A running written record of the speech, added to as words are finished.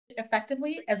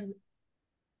effectively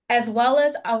as well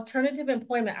as alternative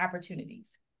employment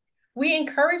opportunities. We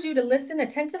encourage you to listen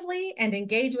attentively and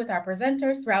engage with our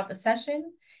presenters throughout the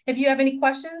session. If you have any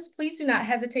questions, please do not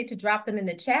hesitate to drop them in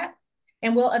the chat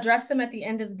and we'll address them at the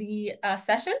end of the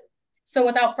session. So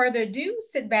without further ado,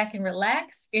 sit back and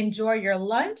relax, enjoy your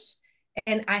lunch,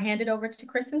 and I hand it over to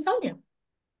Chris and Sonia.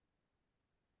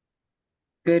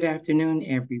 Good afternoon,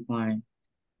 everyone.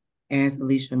 As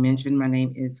Alicia mentioned, my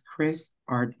name is Chris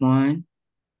Ardwan,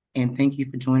 and thank you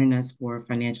for joining us for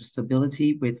Financial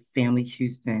Stability with Family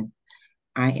Houston.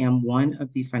 I am one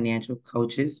of the financial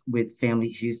coaches with Family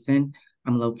Houston.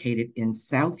 I'm located in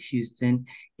South Houston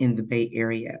in the Bay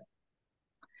Area.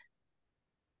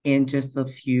 In just a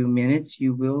few minutes,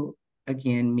 you will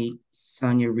again meet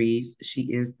Sonia Reeves.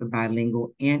 She is the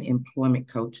bilingual and employment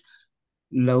coach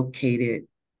located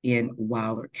in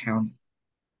Waller County.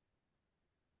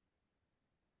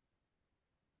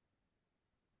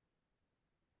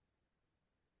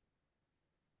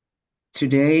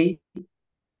 Today,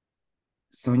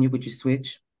 Sonia, would you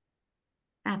switch?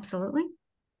 Absolutely.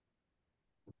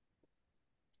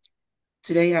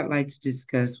 Today, I'd like to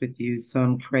discuss with you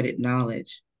some credit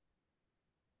knowledge.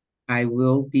 I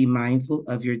will be mindful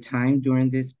of your time during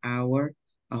this hour.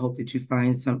 I hope that you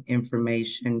find some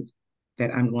information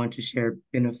that I'm going to share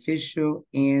beneficial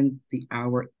and the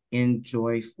hour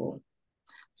enjoyable.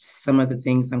 Some of the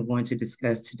things I'm going to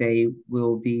discuss today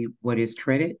will be what is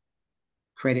credit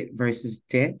versus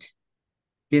debt,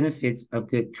 benefits of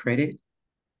good credit,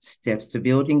 steps to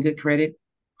building good credit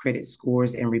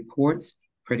scores and reports,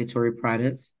 predatory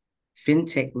products,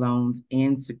 fintech loans,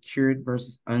 and secured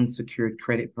versus unsecured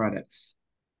credit products.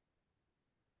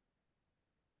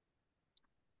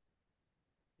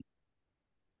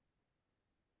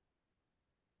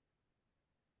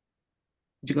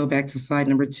 Would you go back to slide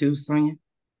number 2, Sonia?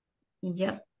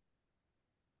 Yep.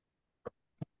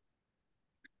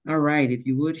 All right, if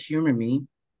you would humor me,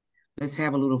 let's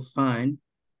have a little fun.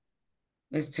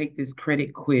 Let's take this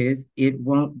credit quiz. It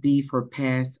won't be for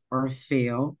pass or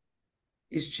fail.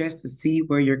 It's just to see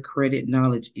where your credit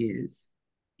knowledge is.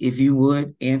 If you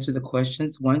would answer the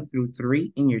questions 1 through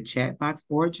 3 in your chat box,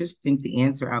 or just think the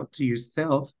answer out to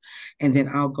yourself, and then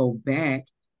I'll go back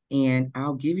and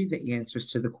I'll give you the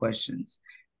answers to the questions.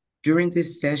 During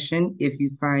this session, if you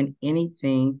find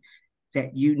anything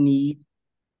that you need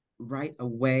right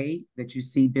away that you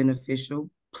see beneficial,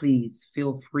 please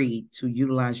feel free to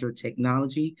utilize your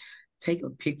technology. Take a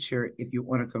picture if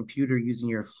you're on a computer using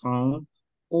your phone,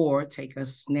 or take a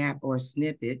snap or a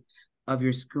snippet of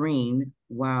your screen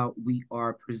while we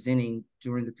are presenting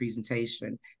during the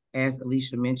presentation. As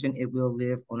Alicia mentioned, it will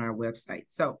live on our website.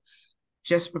 So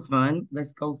just for fun,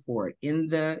 let's go for it. In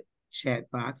the chat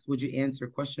box, would you answer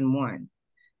question 1?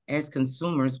 As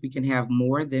consumers, we can have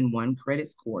more than one credit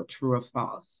score, true or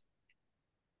false?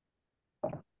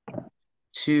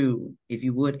 2, if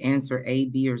you would answer A,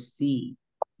 B, or C,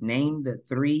 name the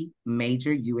 3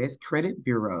 major U.S. credit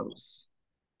bureaus.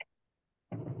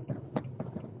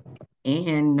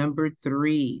 And number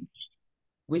 3,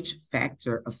 which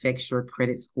factor affects your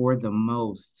credit score the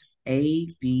most?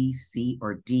 A, B, C,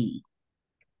 or D?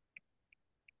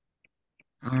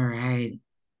 All right.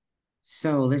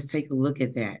 So let's take a look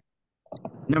at that.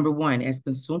 Number 1, as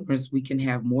consumers, we can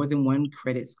have more than one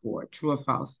credit score. True or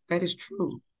false? That is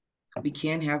true. We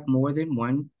can have more than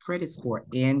one credit score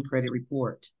and credit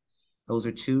report. Those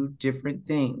are 2 different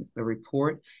things. The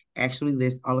report actually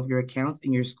lists all of your accounts,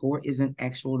 and your score is an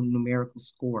actual numerical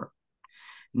score.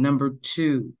 Number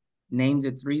 2, name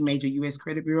the 3 major U.S.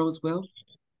 credit bureaus. Well,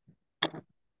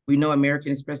 we know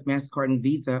American Express, MasterCard, and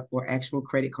Visa are actual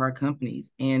credit card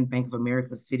companies, and Bank of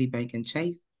America, Citibank, and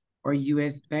Chase are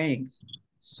U.S. banks.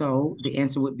 So the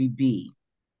answer would be B.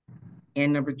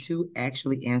 And number 2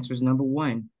 actually answers number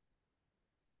 1.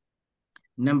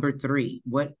 Number 3,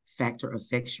 what factor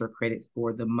affects your credit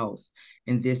score the most?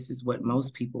 And this is what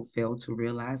most people fail to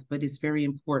realize, but it's very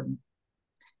important.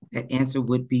 That answer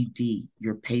would be D,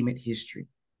 your payment history.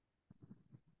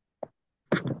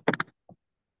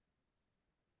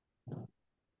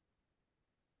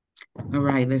 All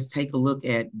right, let's take a look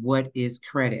at what is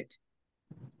credit.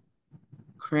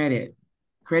 Credit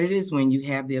is when you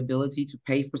have the ability to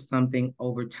pay for something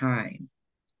over time.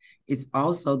 It's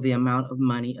also the amount of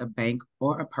money a bank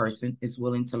or a person is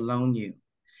willing to loan you.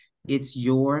 It's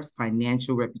your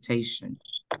financial reputation.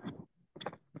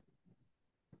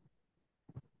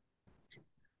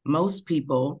 Most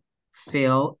people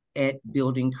fail at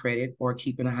building credit or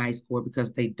keeping a high score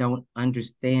because they don't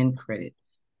understand credit.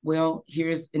 Well,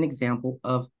 here's an example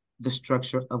of the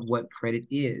structure of what credit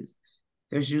is.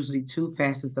 There's usually 2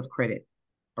 facets of credit: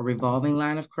 a revolving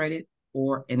line of credit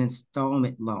or an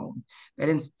installment loan. That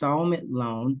installment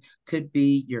loan could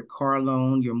be your car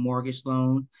loan, your mortgage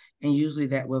loan, and usually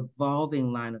that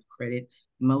revolving line of credit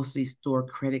mostly store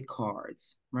credit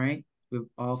cards, right? We're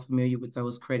all familiar with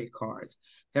those credit cards.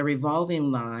 The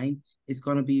revolving line is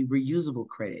going to be reusable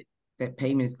credit. That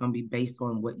payment is going to be based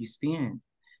on what you spend.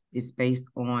 It's based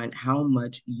on how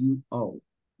much you owe,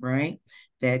 right?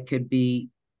 That could be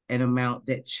an amount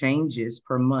that changes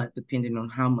per month depending on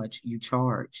how much you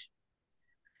charge.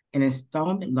 An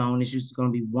installment loan is usually going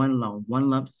to be one loan, one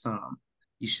lump sum.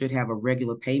 You should have a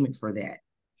regular payment for that.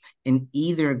 And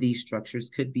either of these structures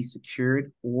could be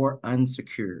secured or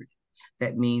unsecured.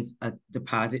 That means a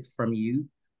deposit from you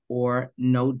or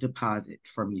no deposit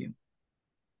from you.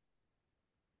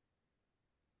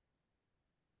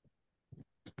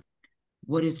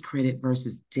 What is credit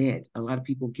versus debt? A lot of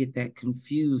people get that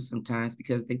confused sometimes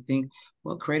because they think,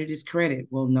 well, credit is credit.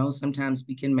 Well, no, sometimes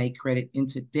we can make credit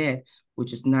into debt,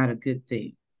 which is not a good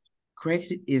thing.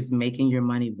 Credit is making your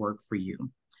money work for you.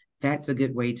 That's a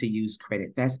good way to use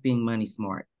credit. That's being money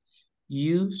smart.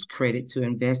 Use credit to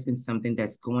invest in something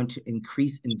that's going to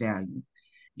increase in value.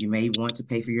 You may want to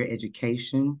pay for your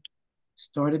education,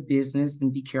 start a business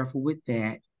and be careful with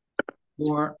that,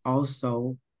 or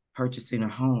also purchasing a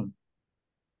home.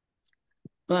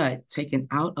 But taking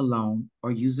out a loan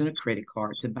or using a credit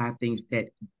card to buy things that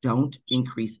don't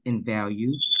increase in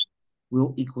value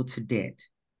will equal to debt.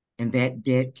 And that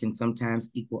debt can sometimes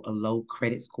equal a low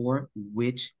credit score,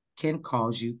 which can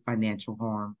cause you financial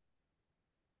harm.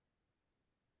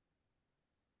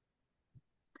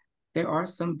 There are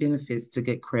some benefits to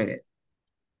good credit.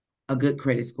 A good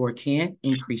credit score can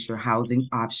increase your housing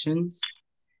options,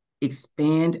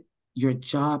 expand your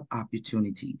job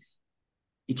opportunities.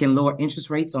 It can lower interest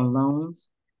rates on loans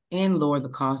and lower the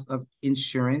cost of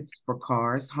insurance for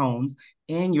cars, homes,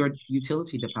 and your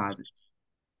utility deposits.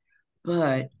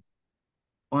 But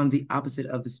on the opposite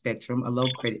of the spectrum, a low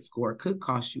credit score could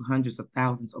cost you hundreds of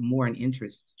thousands or more in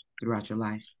interest throughout your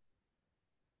life.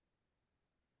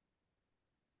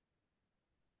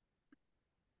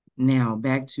 Now,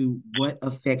 back to what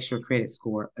affects your credit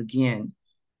score. Again,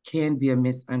 can be a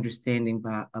misunderstanding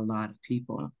by a lot of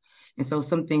people. And so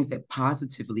some things that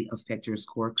positively affect your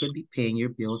score could be paying your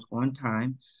bills on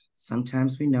time.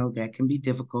 Sometimes we know that can be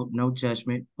difficult, no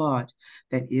judgment, but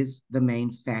that is the main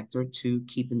factor to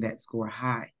keeping that score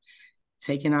high.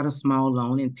 Taking out a small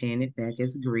loan and paying it back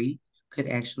as agreed could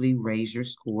actually raise your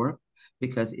score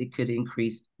because it could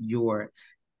increase your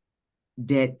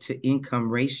debt to income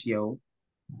ratio,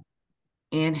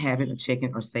 and having a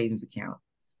checking or savings account.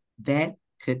 That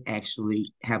could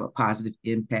actually have a positive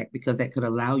impact because that could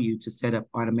allow you to set up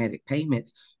automatic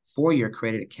payments for your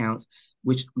credit accounts,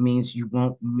 which means you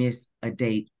won't miss a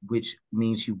date, which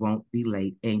means you won't be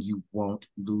late and you won't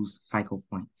lose FICO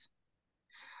points.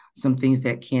 Some things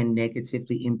that can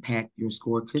negatively impact your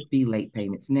score could be late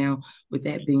payments. Now, with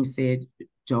that being said,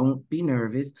 don't be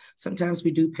nervous. Sometimes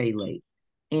we do pay late,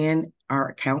 and our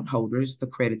account holders, the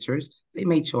creditors, they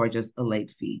may charge us a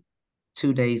late fee.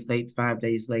 2 days late, 5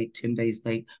 days late, 10 days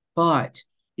late. But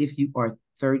if you are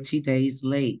 30 days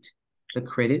late, the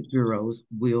credit bureaus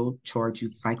will charge you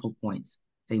FICO points.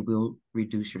 They will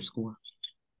reduce your score.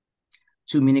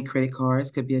 Too many credit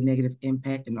cards could be a negative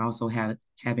impact, and also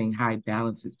having high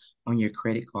balances on your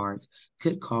credit cards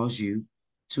could cause you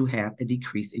to have a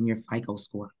decrease in your FICO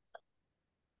score.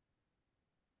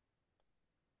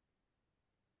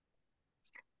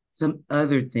 Some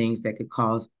other things that could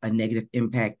cause a negative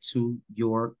impact to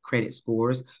your credit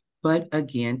scores. But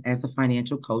again, as a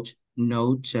financial coach,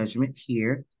 no judgment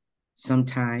here.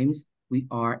 Sometimes we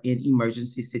are in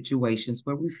emergency situations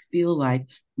where we feel like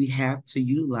we have to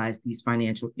utilize these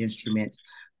financial instruments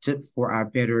for our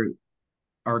better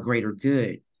or greater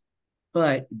good,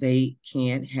 but they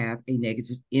can have a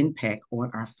negative impact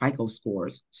on our FICO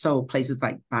scores. So places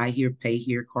like buy here, pay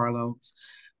here car loans,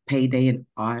 payday and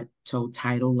auto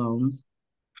title loans,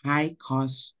 high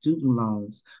cost student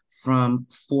loans from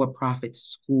for-profit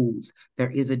schools.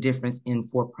 There is a difference in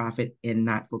for-profit and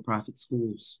not-for-profit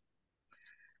schools.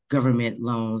 Government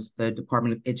loans, the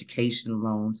Department of Education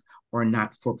loans, are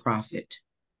not-for-profit.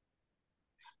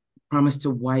 Promise to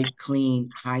wipe clean,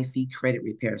 high-fee credit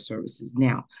repair services.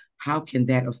 Now, how can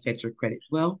that affect your credit?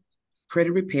 Well,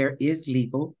 credit repair is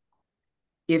legal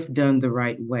if done the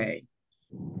right way.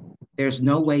 There's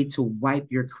no way to wipe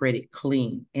your credit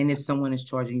clean. And if someone is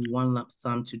charging you one lump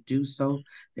sum to do so,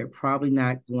 they're probably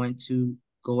not going to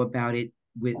go about it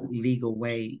with legal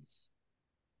ways.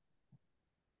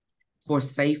 For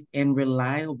safe and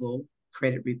reliable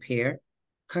credit repair,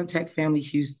 contact Family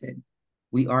Houston.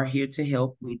 We are here to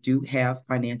help. We do have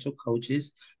financial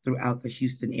coaches throughout the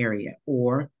Houston area,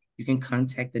 or you can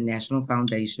contact the National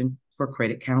Foundation for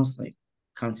Credit Counseling.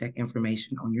 Contact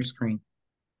information on your screen.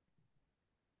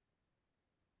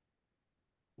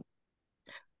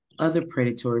 Other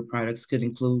predatory products could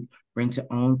include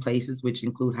rent-to-own places, which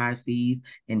include high fees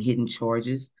and hidden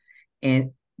charges,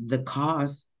 and the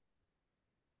costs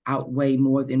outweigh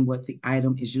more than what the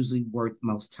item is usually worth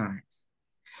most times.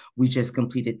 We just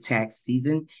completed tax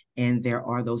season, and there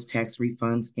are those tax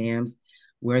refund scams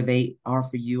where they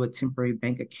offer you a temporary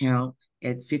bank account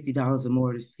at $50 or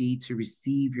more to fee to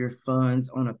receive your funds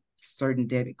on a certain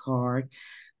debit card,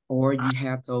 or you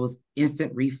have those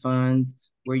instant refunds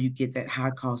where you get that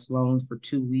high cost loan for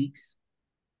 2 weeks.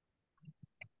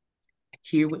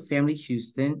 Here with Family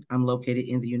Houston, I'm located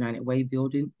in the United Way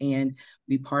building, and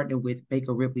we partner with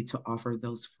Baker Ripley to offer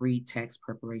those free tax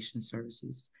preparation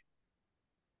services.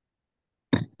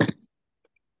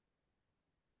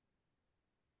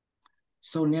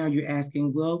 So now you're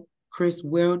asking, well, Chris,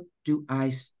 where do I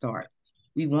start?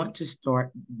 We want to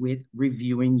start with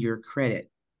reviewing your credit.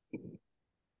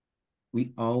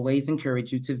 We always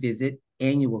encourage you to visit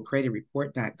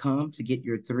annualcreditreport.com to get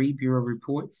your 3 bureau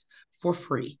reports for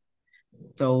free.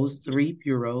 Those 3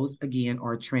 bureaus, again,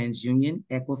 are TransUnion,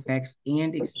 Equifax,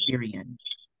 and Experian.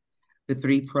 The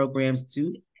 3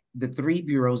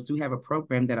 bureaus do have a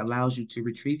program that allows you to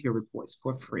retrieve your reports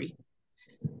for free.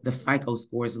 The FICO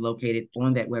scores located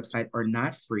on that website are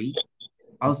not free.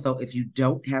 Also, if you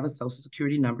don't have a social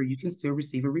security number, you can still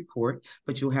receive a report,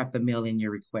 but you'll have to mail in your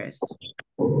request.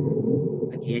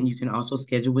 Again, you can also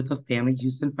schedule with a Family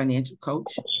Houston financial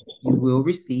coach. You will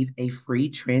receive a free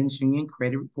TransUnion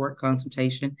credit report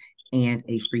consultation and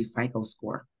a free FICO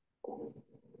score.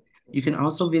 You can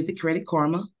also visit Credit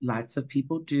Karma. Lots of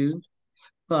people do,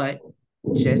 but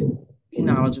just be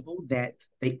knowledgeable that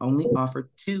they only offer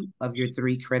 2 of your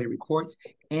 3 credit reports,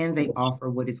 and they offer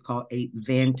what is called a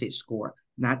Vantage score,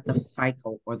 not the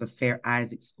FICO or the Fair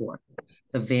Isaac score.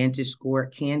 The Vantage score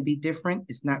can be different.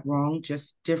 It's not wrong,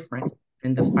 just different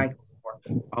than the FICO score.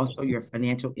 Also, your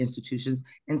financial institutions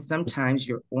and sometimes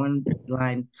your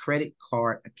online credit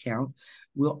card account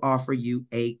will offer you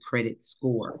a credit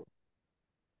score.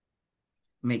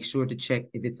 Make sure to check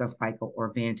if it's a FICO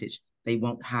or Vantage. They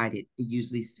won't hide it. It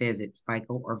usually says it,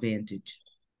 FICO or Vantage.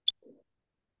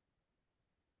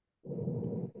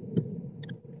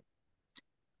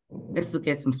 Let's look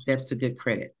at some steps to good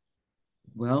credit.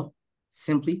 Well,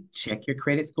 simply check your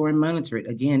credit score and monitor it.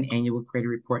 Again,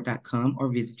 annualcreditreport.com,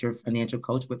 or visit your financial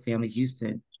coach with Family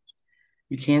Houston.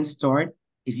 You can start,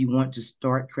 if you want to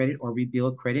start credit or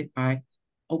rebuild credit, by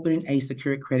opening a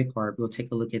secured credit card. We'll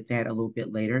take a look at that a little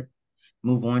bit later.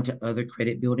 Move on to other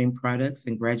credit building products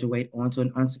and graduate onto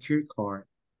an unsecured card.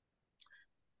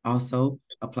 Also,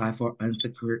 apply for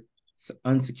unsecured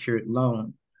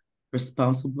loan.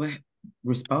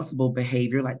 Responsible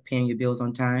behavior, like paying your bills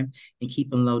on time and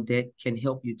keeping low debt, can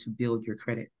help you to build your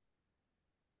credit.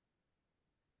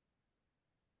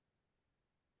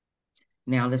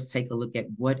 Now let's take a look at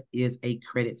what is a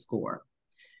credit score.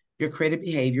 Your credit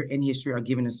behavior and history are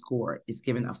given a score. It's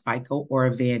given a FICO or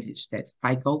a Vantage, that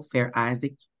FICO, Fair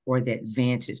Isaac, or that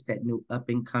Vantage, that new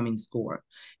up-and-coming score.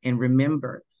 And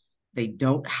remember, they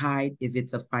don't hide if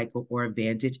it's a FICO or a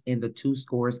Vantage, and the 2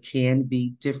 scores can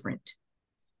be different.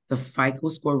 The FICO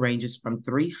score ranges from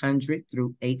 300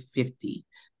 through 850,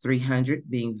 300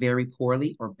 being very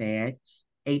poorly or bad,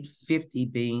 850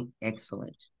 being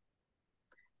excellent.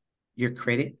 Your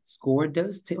credit score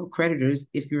does tell creditors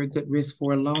if you're a good risk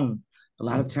for a loan. A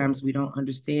lot of times we don't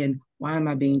understand, why am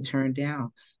I being turned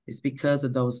down? It's because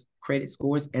of those credit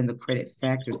scores and the credit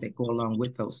factors that go along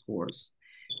with those scores.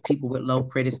 People with low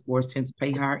credit scores tend to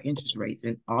pay higher interest rates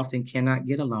and often cannot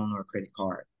get a loan or a credit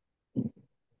card.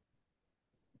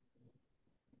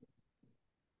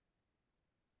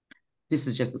 This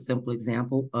is just a simple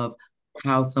example of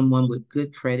how someone with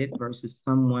good credit versus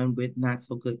someone with not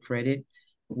so good credit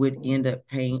would end up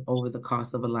paying over the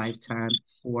cost of a lifetime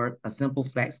for a simple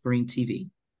flat screen TV.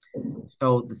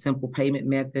 So the simple payment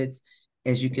methods,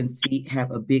 as you can see,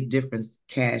 have a big difference,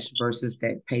 cash versus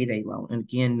that payday loan. And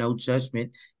again, no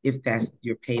judgment if that's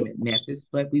your payment methods,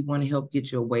 but we want to help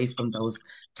get you away from those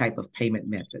type of payment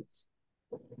methods.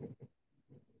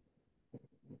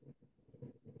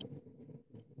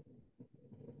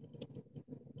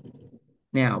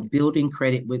 Now, building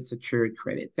credit with secured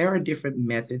credit. There are different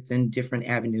methods and different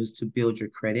avenues to build your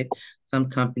credit. Some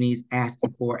companies ask you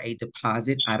for a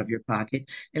deposit out of your pocket,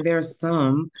 and there are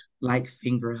some, like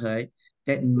Fingerhut,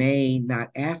 that may not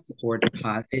ask you for a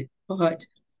deposit, but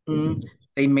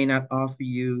they may not offer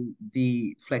you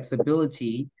the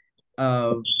flexibility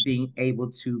of being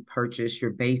able to purchase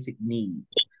your basic needs.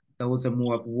 Those are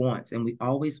more of wants, and we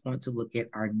always want to look at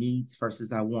our needs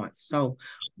versus our wants. So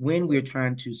when we're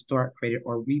trying to start credit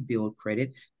or rebuild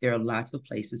credit, there are lots of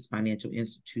places, financial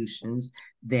institutions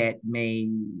that may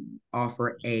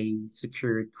offer a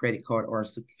secured credit card or a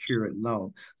secured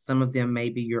loan. Some of them may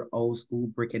be your old school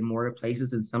brick and mortar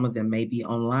places, and some of them may be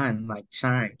online, like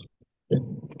Chime.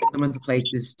 Some of the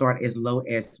places start as low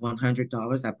as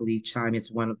 $100. I believe Chime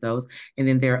is one of those. And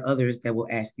then there are others that will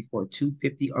ask you for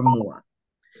 $250 or more.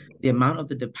 The amount of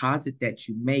the deposit that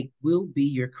you make will be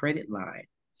your credit line.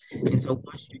 And so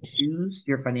once you choose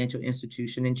your financial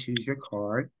institution and choose your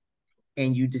card,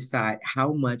 and you decide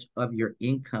how much of your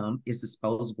income is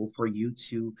disposable for you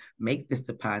to make this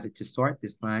deposit to start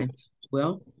this line,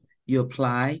 well, you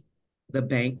apply, the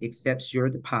bank accepts your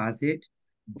deposit.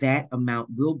 That amount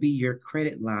will be your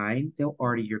credit line. They'll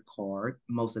order your card,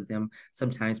 most of them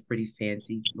sometimes pretty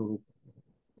fancy, little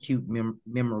cute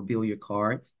memorabilia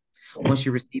cards. Once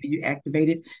you receive it, you activate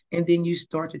it, and then you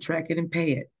start to track it and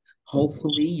pay it.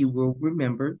 Hopefully, you will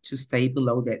remember to stay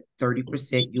below that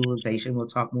 30% utilization. We'll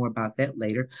talk more about that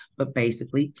later. But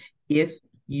basically, if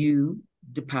you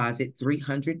deposit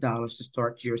 $300 to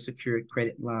start your secured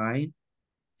credit line,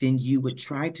 then you would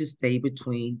try to stay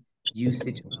between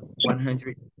usage of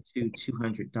 $100 to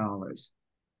 $200.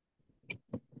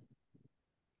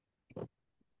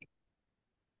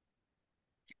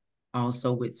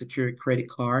 Also, with secured credit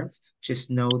cards, just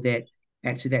know that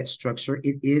back to that structure,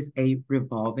 it is a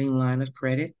revolving line of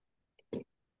credit,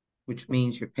 which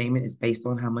means your payment is based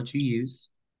on how much you use.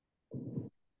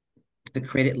 The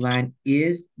credit line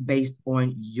is based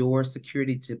on your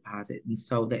security deposit. And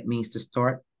so that means to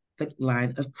start the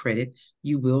line of credit,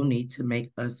 you will need to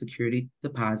make a security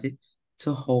deposit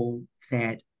to hold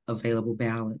that available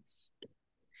balance.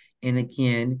 And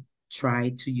again,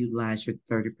 try to utilize your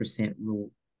 30%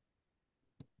 rule.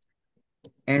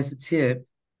 As a tip,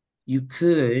 you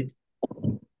could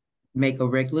make a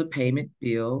regular payment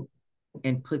bill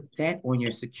and put that on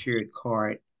your secured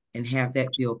card and have that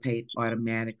bill paid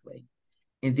automatically.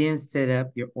 And then set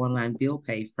up your online bill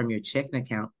pay from your checking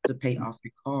account to pay off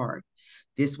your card.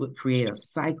 This would create a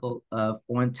cycle of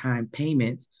on-time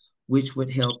payments, which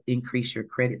would help increase your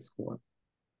credit score.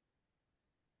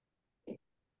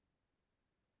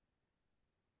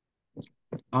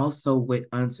 Also, with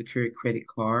unsecured credit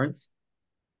cards,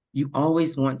 you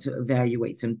always want to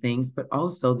evaluate some things, but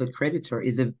also the creditor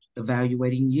is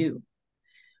evaluating you.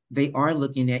 They are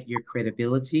looking at your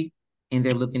credibility and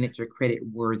they're looking at your credit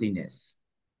worthiness.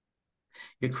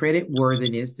 Your credit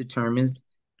worthiness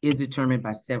is determined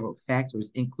by several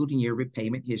factors, including your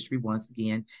repayment history, once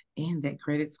again, and that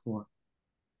credit score.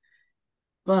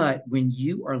 But when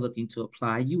you are looking to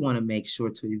apply, you want to make sure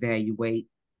to evaluate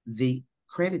the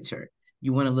creditor.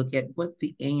 You want to look at what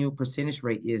the annual percentage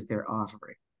rate is they're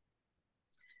offering.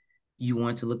 You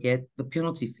want to look at the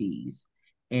penalty fees.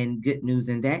 And good news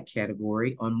in that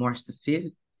category, on March the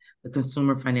 5th, the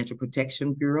Consumer Financial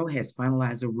Protection Bureau has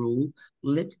finalized a rule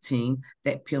limiting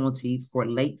that penalty for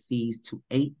late fees to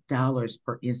 $8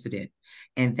 per incident.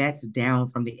 And that's down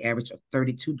from the average of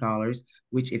 $32,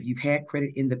 which if you've had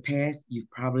credit in the past, you've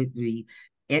probably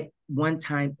at one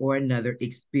time or another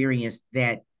experienced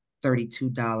that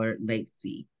 $32 late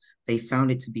fee. They found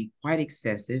it to be quite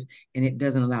excessive, and it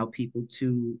doesn't allow people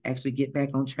to actually get back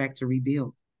on track to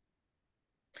rebuild.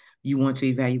 You want to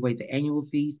evaluate the annual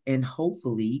fees, and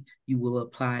hopefully you will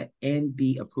apply and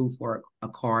be approved for a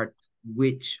card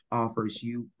which offers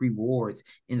you rewards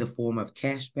in the form of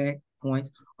cashback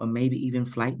points or maybe even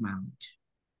flight mileage.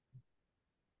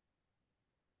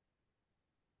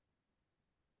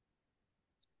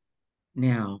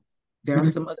 Now, there are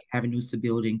some other avenues to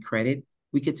building credit.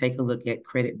 We could take a look at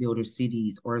credit builder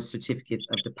CDs or certificates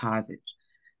of deposits.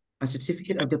 A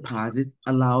certificate of deposits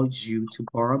allows you to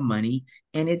borrow money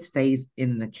and it stays in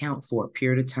an account for a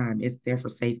period of time. It's there for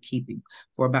safekeeping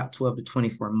for about 12 to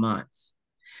 24 months.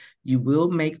 You will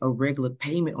make a regular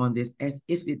payment on this as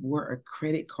if it were a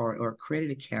credit card or a credit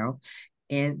account,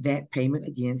 and that payment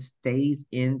again stays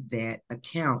in that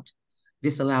account.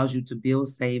 This allows you to build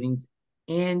savings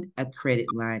and a credit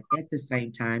line at the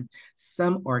same time.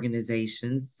 Some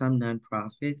organizations, some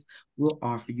nonprofits will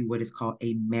offer you what is called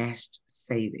a matched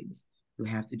savings. You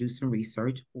have to do some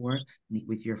research or meet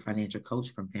with your financial coach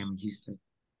from Family Houston.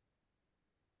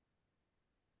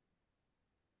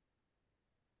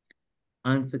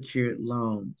 Unsecured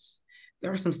loans.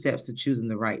 There are some steps to choosing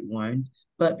the right one,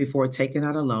 but before taking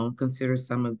out a loan, consider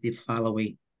some of the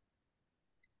following.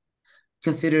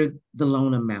 Consider the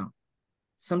loan amount.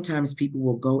 Sometimes people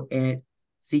will go at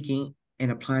seeking and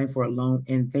applying for a loan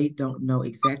and they don't know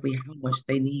exactly how much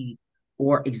they need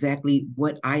or exactly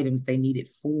what items they need it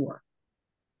for.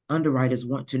 Underwriters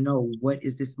want to know, what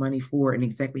is this money for and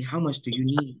exactly how much do you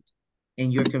need?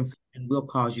 And your confusion will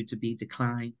cause you to be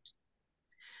declined.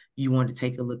 You want to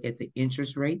take a look at the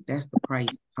interest rate. That's the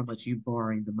price, how much you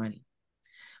borrowing the money.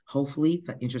 Hopefully,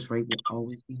 the interest rate will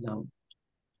always be low.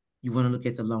 You want to look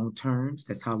at the loan terms.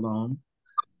 That's how long.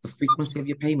 The frequency of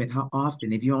your payment, how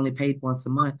often. If you only paid once a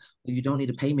month, well, you don't need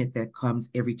a payment that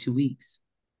comes every 2 weeks.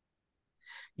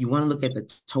 You want to look at the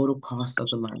total cost of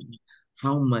the loan,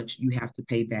 how much you have to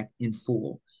pay back in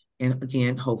full. And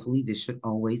again, hopefully, this should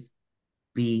always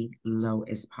be low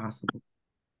as possible.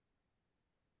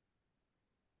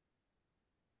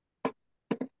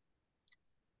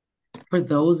 For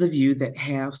those of you that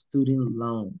have student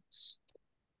loans,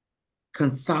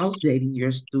 consolidating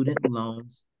your student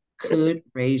loans could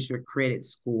raise your credit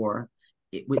score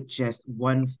with just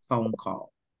one phone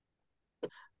call.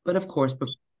 But of course,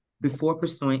 before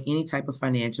pursuing any type of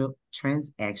financial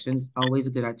transaction, it's always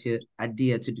a good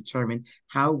idea to determine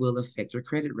how it will affect your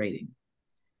credit rating.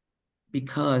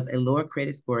 Because a lower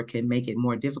credit score can make it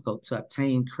more difficult to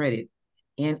obtain credit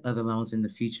and other loans in the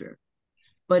future.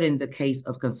 But in the case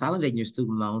of consolidating your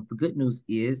student loans, the good news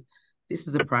is this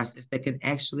is a process that can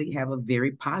actually have a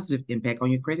very positive impact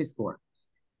on your credit score.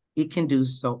 It can do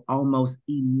so almost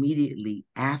immediately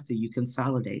after you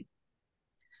consolidate.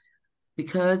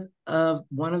 Because of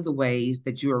one of the ways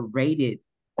that you are rated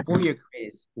for your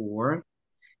credit score,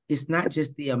 it's not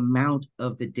just the amount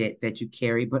of the debt that you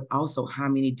carry, but also how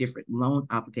many different loan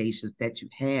obligations that you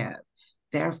have.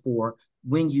 Therefore,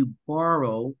 when you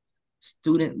borrow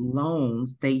student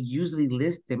loans, they usually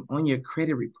list them on your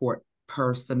credit report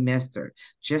per semester,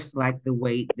 just like the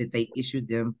way that they issue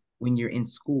them when you're in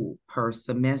school per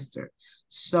semester.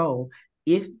 So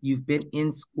if you've been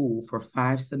in school for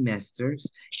 5 semesters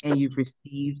and you've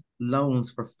received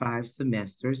loans for 5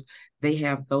 semesters, they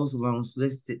have those loans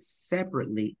listed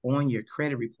separately on your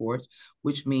credit report,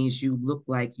 which means you look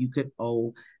like you could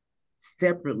owe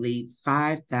separately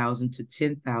 $5,000 to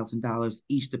 $10,000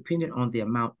 each, depending on the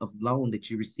amount of loan that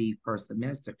you receive per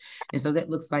semester. And so that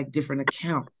looks like different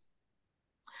accounts.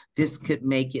 This could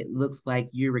make it looks like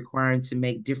you're requiring to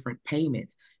make different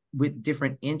payments with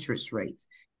different interest rates.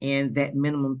 And that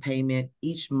minimum payment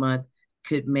each month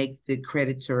could make the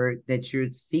creditor that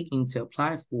you're seeking to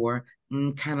apply for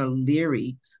kind of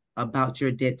leery about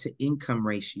your debt to income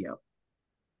ratio.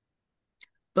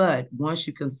 But once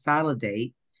you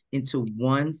consolidate into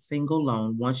one single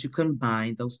loan, once you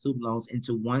combine those student loans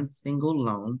into one single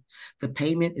loan, the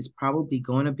payment is probably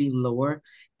going to be lower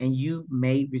and you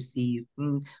may receive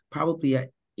probably an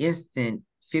instant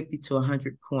 50 to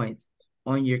 100 points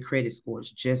on your credit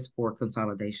scores just for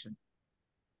consolidation.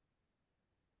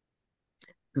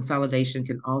 Consolidation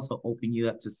can also open you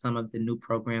up to some of the new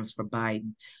programs for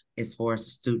Biden as far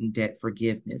as student debt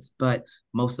forgiveness, but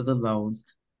most of the loans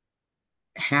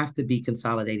have to be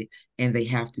consolidated and they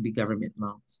have to be government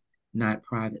loans, not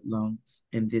private loans.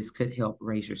 And this could help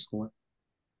raise your score.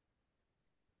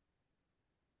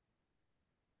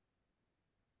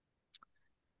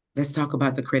 Let's talk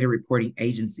about the credit reporting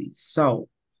agencies. So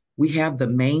we have the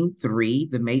main three,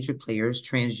 the major players,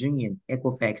 TransUnion,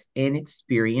 Equifax, and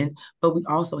Experian, but we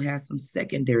also have some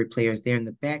secondary players there in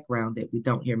the background that we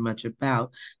don't hear much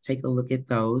about. Take a look at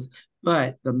those.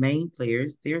 But the main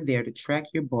players, they're there to track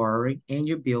your borrowing and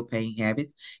your bill paying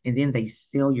habits, and then they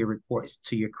sell your reports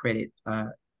to your credit,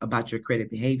 about your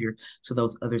credit behavior to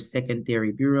those other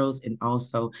secondary bureaus and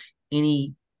also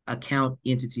any account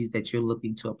entities that you're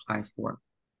looking to apply for.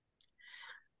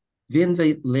 Then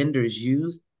the lenders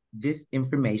use this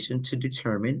information to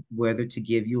determine whether to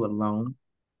give you a loan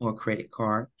or a credit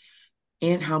card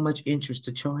and how much interest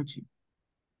to charge you.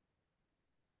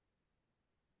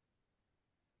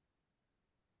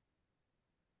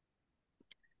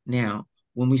 Now,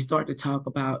 when we start to talk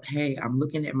about, hey, I'm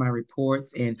looking at my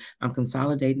reports and I'm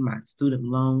consolidating my student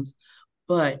loans,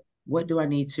 but what do I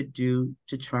need to do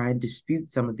to try and dispute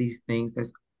some of these things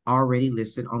that's already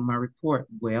listed on my report?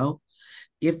 Well,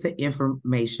 if the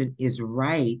information is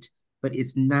right, but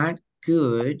it's not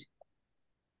good,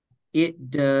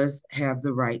 it does have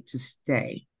the right to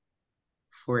stay.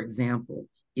 For example,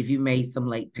 if you made some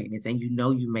late payments and you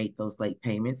know you made those late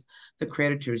payments, the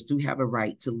creditors do have a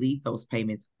right to leave those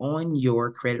payments on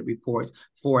your credit reports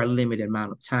for a limited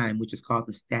amount of time, which is called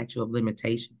the statute of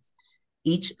limitations.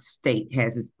 Each state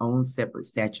has its own separate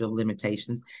statute of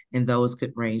limitations, and those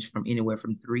could range from anywhere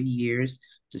from 3 years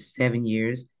to 7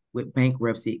 years. With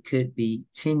bankruptcy, it could be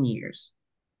 10 years.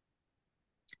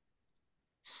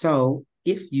 So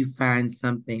if you find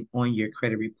something on your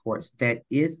credit reports that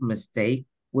is a mistake,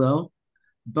 well,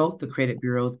 Both the credit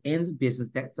bureaus and the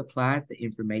business that supplied the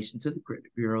information to the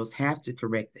credit bureaus have to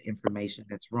correct the information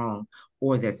that's wrong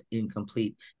or that's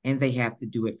incomplete, and they have to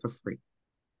do it for free.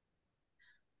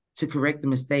 To correct the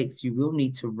mistakes, you will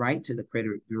need to write to the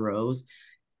credit bureaus,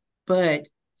 but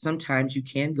sometimes you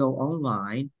can go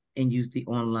online and use the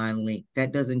online link.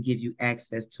 That doesn't give you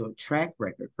access to a track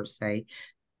record per se,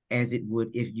 as it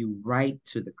would if you write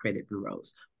to the credit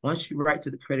bureaus. Once you write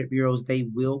to the credit bureaus, they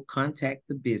will contact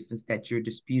the business that you're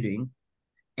disputing,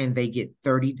 and they get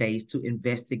 30 days to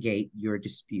investigate your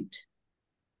dispute.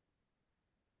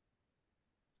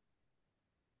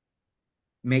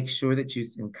 Make sure that you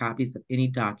send copies of any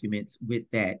documents with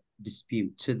that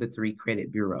dispute to the 3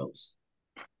 credit bureaus.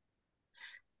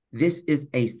 This is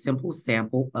a simple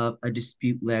sample of a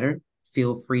dispute letter.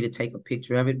 Feel free to take a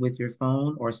picture of it with your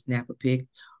phone or snap a pic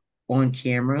on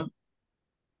camera.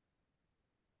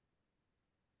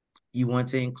 You want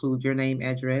to include your name,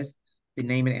 address, the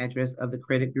name and address of the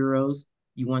credit bureaus.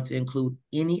 You want to include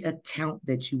any account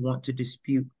that you want to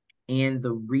dispute and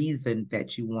the reason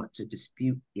that you want to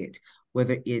dispute it,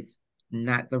 whether it's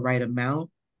not the right amount,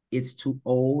 it's too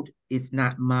old, it's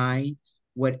not mine.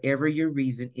 Whatever your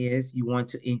reason is, you want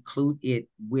to include it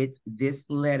with this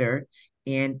letter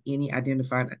and any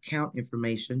identified account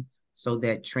information so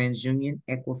that TransUnion,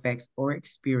 Equifax, or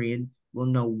Experian will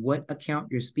know what account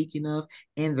you're speaking of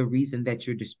and the reason that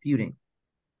you're disputing.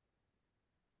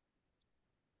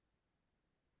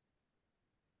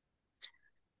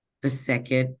 The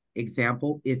second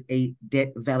example is a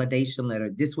debt validation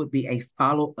letter. This would be a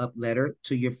follow-up letter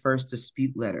to your first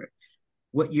dispute letter.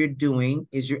 What you're doing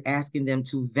is you're asking them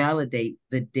to validate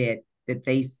the debt that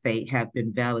they say have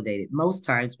been validated. Most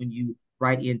times when you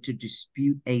write in to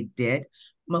dispute a debt,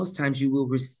 most times you will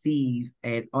receive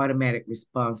an automatic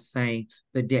response saying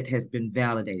the debt has been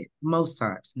validated. Most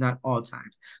times, not all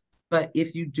times. But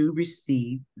if you do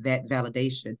receive that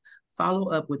validation,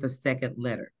 follow up with a second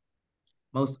letter.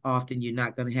 Most often, you're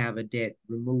not going to have a debt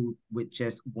removed with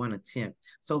just one attempt.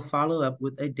 So follow up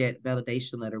with a debt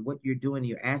validation letter. What you're doing,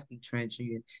 you're asking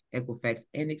TransUnion, Equifax,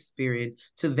 and Experian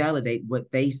to validate what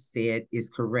they said is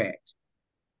correct.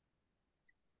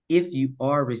 If you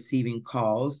are receiving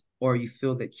calls or you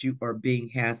feel that you are being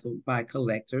hassled by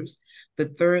collectors, the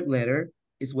third letter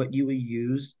is what you will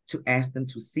use to ask them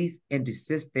to cease and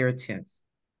desist their attempts.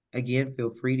 Again, feel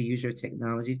free to use your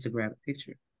technology to grab a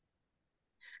picture.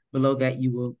 Below that,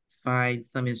 you will find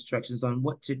some instructions on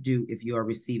what to do if you are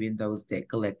receiving those debt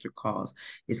collector calls.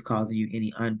 It's causing you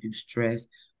any undue stress.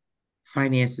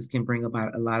 Finances can bring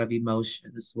about a lot of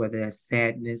emotions, whether that's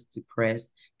sadness,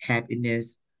 depressed,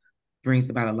 happiness, brings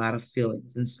about a lot of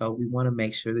feelings. And so we want to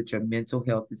make sure that your mental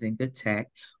health is in good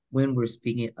tact when we're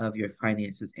speaking of your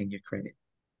finances and your credit.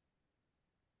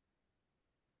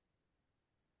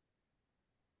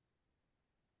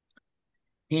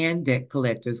 Can debt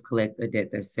collectors collect a debt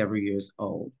that's several years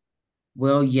old?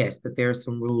 Well, yes, but there are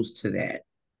some rules to that.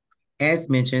 As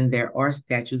mentioned, there are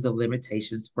statutes of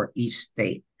limitations for each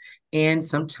state. And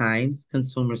sometimes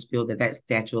consumers feel that that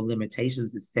statute of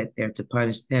limitations is set there to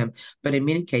punish them, but in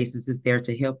many cases, it's there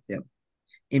to help them.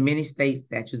 In many states,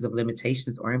 statutes of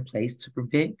limitations are in place to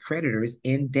prevent creditors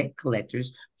and debt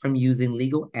collectors from using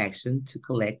legal action to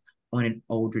collect on an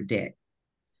older debt.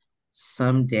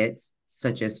 Some debts,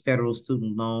 such as federal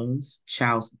student loans,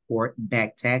 child support, and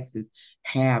back taxes,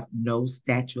 have no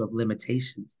statute of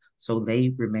limitations, so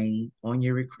they remain on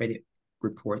your credit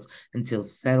reports until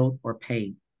settled or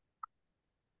paid.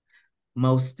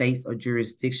 Most states or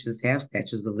jurisdictions have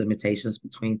statutes of limitations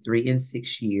between 3 and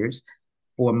 6 years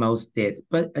for most debts,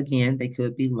 but again, they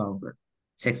could be longer.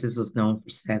 Texas was known for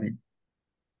 7.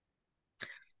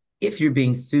 If you're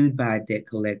being sued by a debt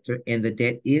collector and the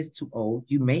debt is too old,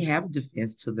 you may have a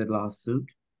defense to the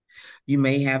lawsuit. You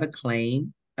may have a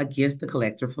claim against the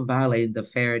collector for violating the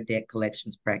Fair Debt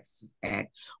Collections Practices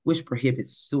Act, which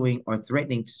prohibits suing or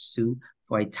threatening to sue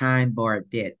for a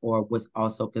time-barred debt, or what's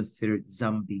also considered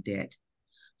zombie debt.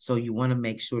 So you want to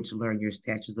make sure to learn your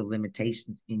statutes of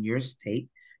limitations in your state.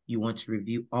 You want to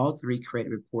review all 3 credit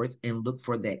reports and look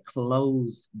for that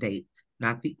close date,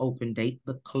 not the open date,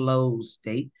 the close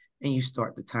date, and you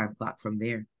start the time clock from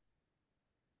there.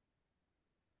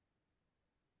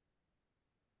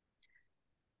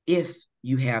 If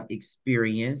you have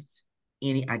experienced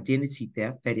any identity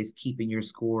theft that is keeping your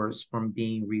scores from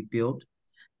being rebuilt,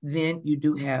 then you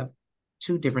do have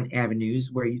 2 different avenues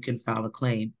where you can file a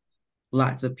claim.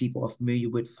 Lots of people are familiar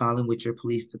with filing with your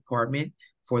police department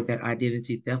for that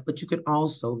identity theft, but you can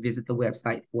also visit the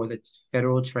website for the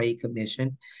Federal Trade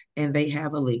Commission, and they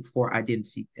have a link for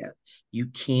identity theft. You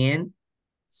can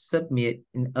submit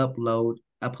and upload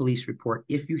a police report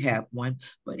if you have one,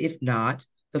 but if not,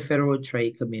 the Federal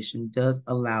Trade Commission does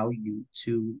allow you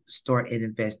to start an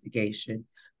investigation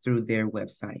through their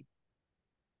website.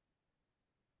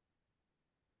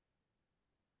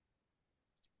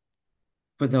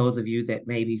 For those of you that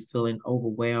may be feeling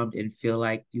overwhelmed and feel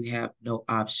like you have no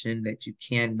option, that you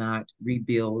cannot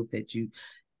rebuild, that you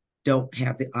don't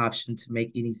have the option to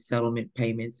make any settlement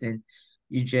payments, and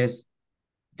you just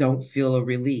don't feel a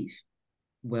relief,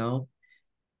 well,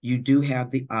 you do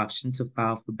have the option to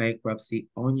file for bankruptcy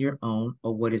on your own,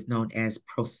 or what is known as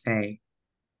pro se.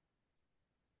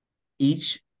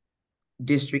 Each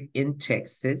district in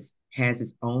Texas has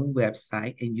its own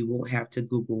website, and you will have to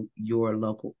Google your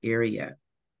local area.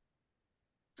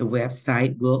 The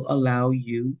website will allow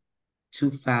you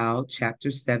to file Chapter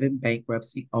 7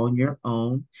 bankruptcy on your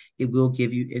own. It will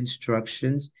give you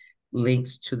instructions,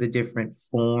 links to the different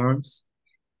forms,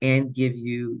 and give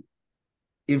you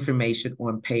information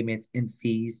on payments and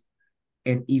fees.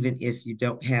 And even if you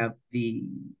don't have the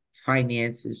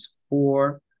finances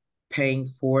for paying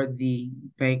for the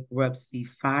bankruptcy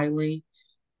filing,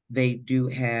 they do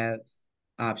have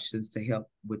options to help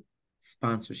with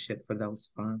sponsorship for those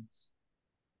funds.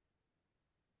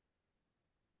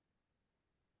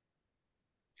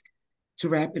 To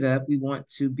wrap it up, we want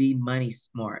to be money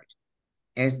smart.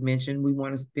 As mentioned, we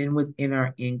want to spend within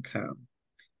our income.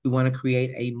 We want to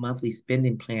create a monthly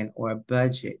spending plan or a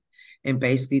budget. And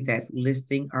basically that's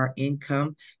listing our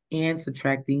income and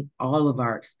subtracting all of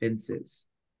our expenses.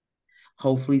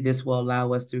 Hopefully this will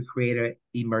allow us to create an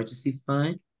emergency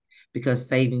fund, because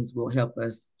savings will help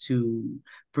us to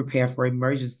prepare for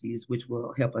emergencies, which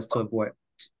will help us to avoid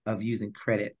of using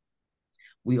credit.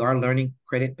 We are learning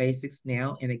credit basics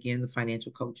now. And again, the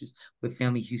financial coaches with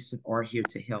Family Houston are here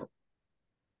to help.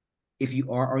 If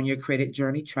you are on your credit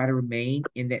journey, try to remain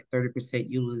in that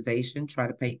 30% utilization. Try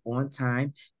to pay on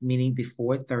time, meaning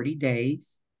before 30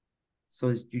 days,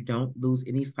 so that you don't lose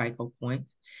any FICO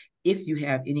points. If you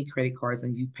have any credit cards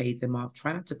and you've paid them off,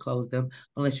 try not to close them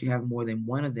unless you have more than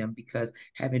one of them, because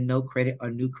having no credit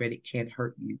or new credit can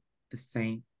hurt you the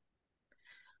same.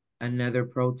 Another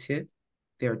pro tip,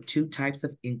 there are two types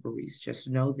of inquiries. Just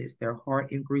know this. There are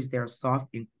hard inquiries, there are soft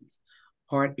inquiries.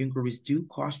 Hard inquiries do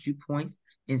cost you points,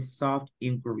 and soft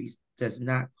inquiries does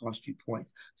not cost you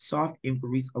points. Soft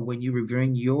inquiries are when you're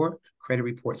reviewing your credit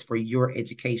reports for your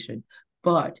education.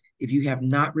 But if you have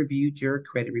not reviewed your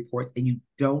credit reports and you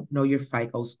don't know your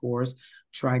FICO scores,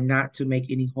 try not to make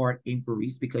any hard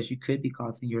inquiries, because you could be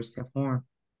causing yourself harm.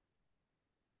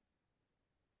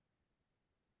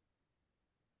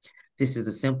 This is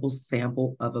a simple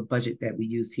sample of a budget that we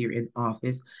use here in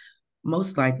office.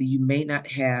 Most likely you may not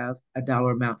have a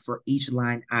dollar amount for each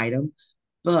line item,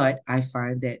 but I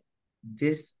find that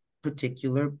this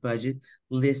particular budget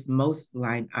lists most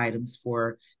line items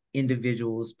for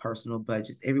individuals' personal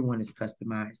budgets. Everyone is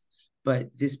customized,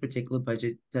 but this particular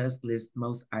budget does list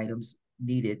most items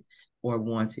needed or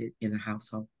wanted in a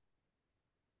household.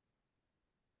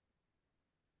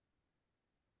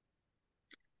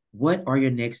 What are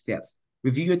your next steps?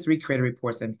 Review your 3 credit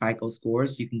reports and FICO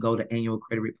scores. You can go to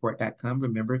annualcreditreport.com.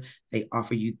 Remember, they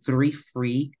offer you 3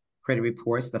 free credit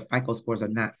reports. The FICO scores are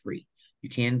not free. You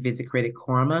can visit Credit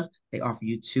Karma. They offer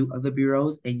you 2 of the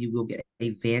bureaus, and you will get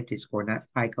a Vantage score, not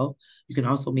FICO. You can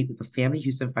also meet with the Family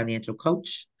Houston financial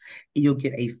coach, and you'll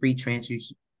get a free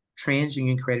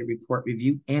TransUnion credit report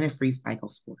review and a free FICO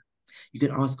score. You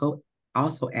can also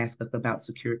ask us about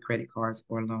secured credit cards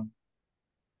or loan.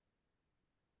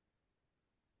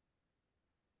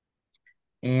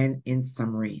 And in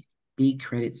summary, be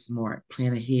credit smart,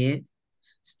 plan ahead,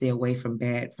 stay away from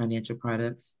bad financial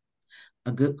products.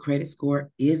 A good credit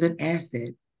score is an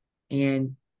asset,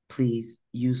 and please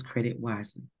use credit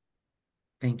wisely.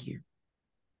 Thank you.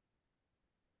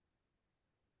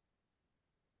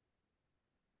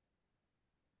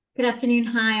 Good afternoon.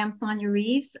 Hi, I'm Sonia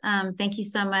Reeves. Thank you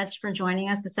so much for joining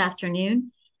us this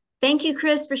afternoon. Thank you,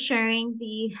 Chris, for sharing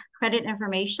the credit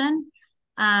information.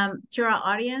 To our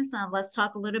audience, let's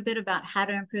talk a little bit about how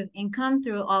to improve income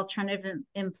through alternative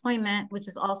employment, which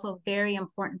is also very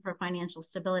important for financial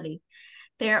stability.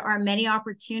 There are many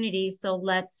opportunities, so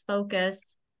let's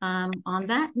focus on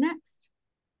that next.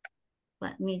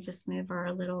 Let me just move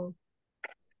our little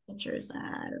pictures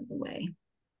out of the way.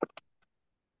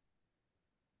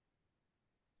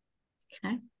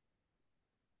 Okay.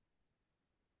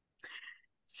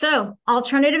 So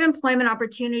alternative employment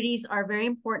opportunities are very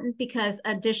important because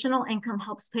additional income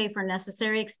helps pay for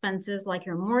necessary expenses like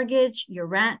your mortgage, your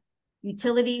rent,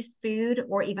 utilities, food,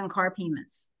 or even car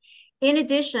payments. In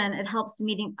addition, it helps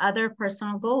meeting other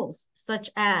personal goals, such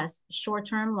as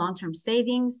short-term, long-term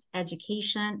savings,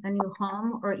 education, a new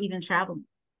home, or even traveling.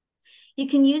 You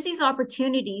can use these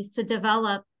opportunities to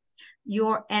develop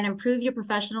and improve your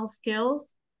professional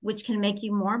skills, which can make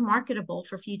you more marketable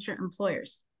for future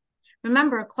employers.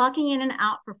 Remember, clocking in and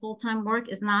out for full-time work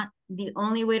is not the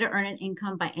only way to earn an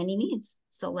income by any means.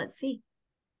 So let's see.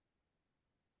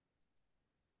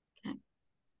 Okay.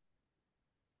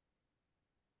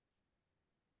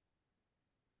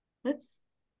 Oops.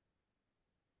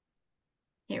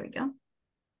 Here we go.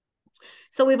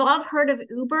 So we've all heard of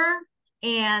Uber,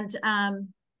 and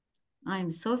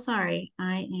I'm so sorry.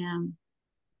 I am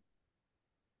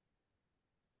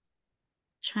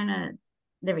trying to,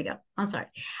 there we go. I'm sorry.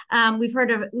 We've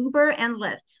heard of Uber and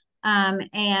Lyft.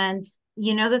 And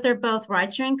you know that they're both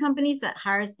ride-sharing companies that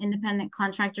hires independent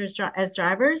contractors as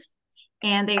drivers,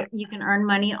 and you can earn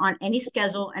money on any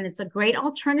schedule, and it's a great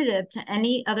alternative to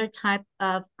any other type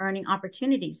of earning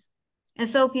opportunities. And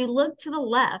so if you look to the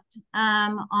left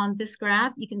on this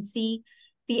graph, you can see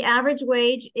the average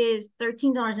wage is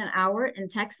 $13 an hour in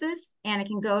Texas, and it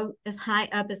can go as high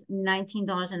up as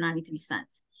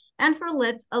 $19.93. And for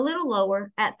Lyft, a little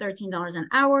lower at $13 an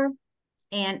hour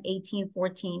and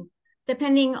 $18.14,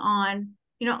 depending on,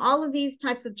 you know, all of these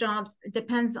types of jobs. It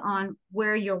depends on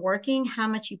where you're working, how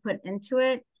much you put into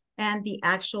it, and the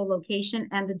actual location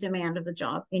and the demand of the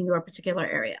job in your particular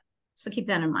area. So keep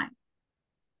that in mind.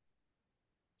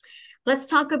 Let's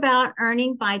talk about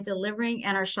earning by delivering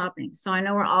and our shopping. So I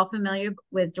know we're all familiar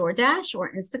with DoorDash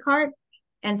or Instacart.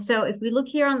 And so if we look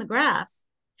here on the graphs,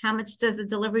 how much does a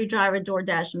delivery driver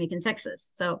DoorDash make in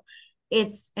Texas? So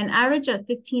it's an average of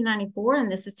 $15.94,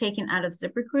 and this is taken out of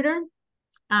ZipRecruiter.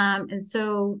 And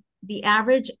so the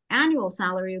average annual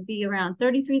salary would be around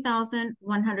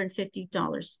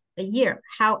 $33,150 a year.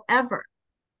 However,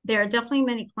 there are definitely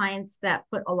many clients that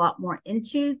put a lot more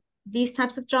into these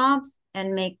types of jobs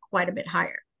and make quite a bit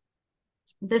higher.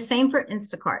 The same for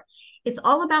Instacart. It's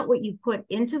all about what you put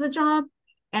into the job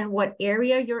and what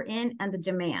area you're in and the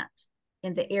demand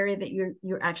in the area that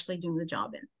you're actually doing the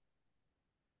job in.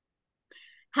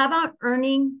 How about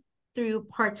earning through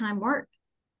part-time work?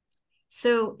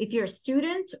 So if you're a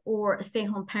student or a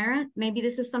stay-home parent, maybe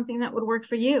this is something that would work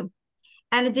for you.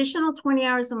 An additional 20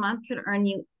 hours a month could earn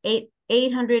you $880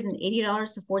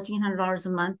 to $1,400 a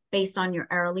month based on your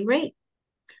hourly rate.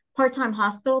 Part-time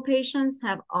hospital patients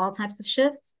have all types of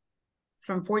shifts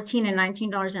from $14 and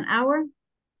 $19 an hour.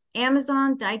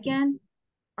 Amazon, Daikin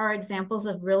are examples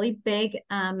of really big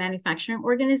manufacturing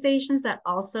organizations that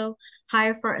also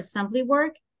hire for assembly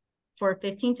work for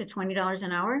 $15 to $20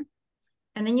 an hour.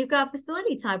 And then you've got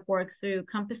facility type work through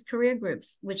Compass Career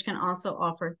Groups, which can also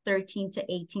offer $13 to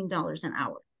 $18 an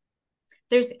hour.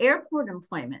 There's airport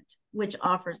employment, which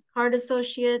offers card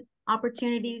associate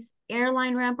opportunities,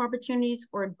 airline ramp opportunities,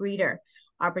 or greeter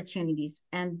opportunities,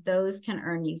 and those can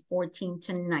earn you $14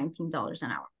 to $19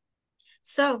 an hour.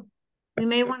 So we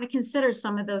may want to consider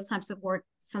some of those types of work,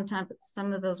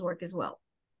 some of those work as well.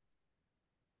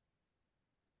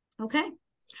 Okay.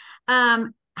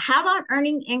 How about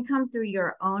earning income through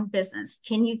your own business?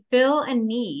 Can you fill a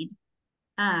need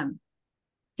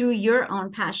through your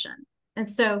own passion? And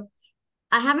so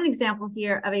I have an example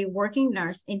here of a working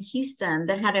nurse in Houston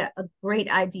that had a great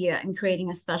idea in creating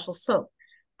a special soap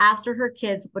after her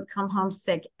kids would come home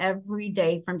sick every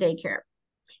day from daycare.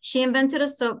 She invented a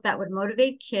soap that would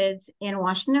motivate kids in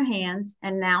washing their hands,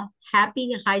 and now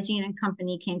Happy Hygiene and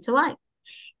Company came to life.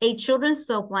 A children's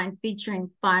soap line featuring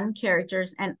fun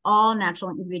characters and all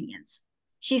natural ingredients.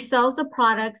 She sells the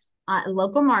products at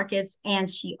local markets, and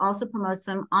she also promotes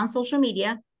them on social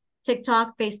media,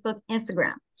 TikTok, Facebook,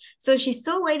 Instagram. So she's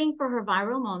still waiting for her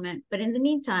viral moment, but in the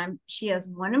meantime, she has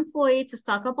one employee to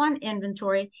stock up on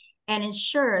inventory and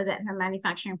ensure that her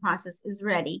manufacturing process is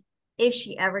ready if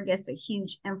she ever gets a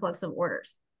huge influx of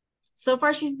orders. So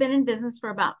far, she's been in business for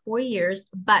about 4 years,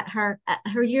 but her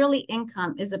yearly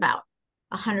income is about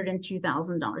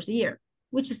 $102,000 a year,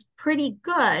 which is pretty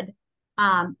good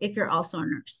if you're also a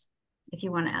nurse, if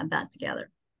you want to add that together.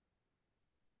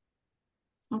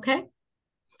 Okay.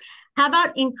 How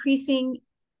about increasing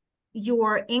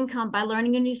your income by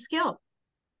learning a new skill?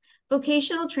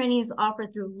 Vocational training is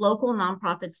offered through local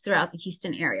nonprofits throughout the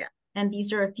Houston area, and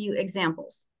these are a few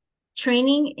examples.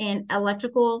 Training in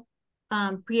electrical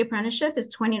pre-apprenticeship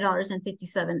is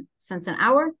 $20.57 an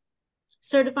hour.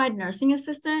 Certified nursing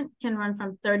assistant can run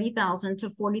from $30,000 to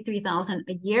 $43,000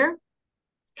 a year.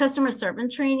 Customer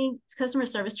service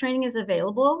training is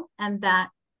available, and that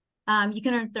you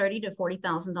can earn $30,000 to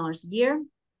 $40,000 a year.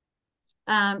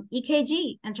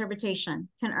 EKG interpretation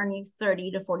can earn you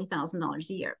 $30,000 to $40,000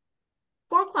 a year.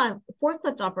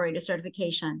 Forklift operator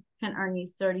certification can earn you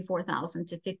 $34,000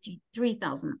 to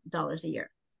 $53,000 a year.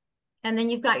 And then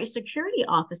you've got your security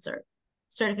officer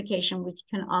certification, which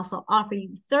can also offer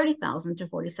you $30,000 to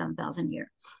 $47,000 a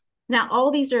year. Now,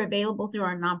 all these are available through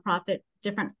our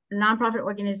different nonprofit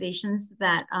organizations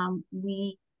that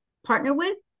we partner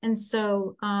with. And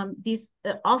so these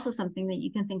are also something that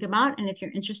you can think about. And if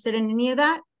you're interested in any of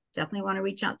that, definitely want to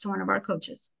reach out to one of our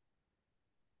coaches.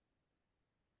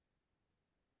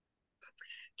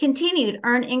 Continued,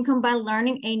 earn income by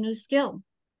learning a new skill.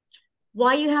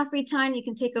 While you have free time, you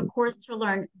can take a course to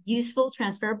learn useful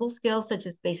transferable skills such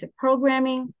as basic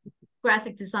programming,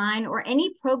 graphic design, or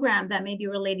any program that may be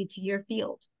related to your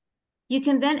field. You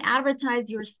can then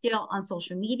advertise your skill on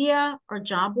social media or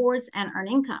job boards and earn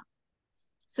income.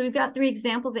 So we've got 3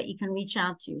 examples that you can reach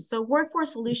out to. So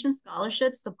Workforce Solutions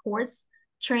Scholarship supports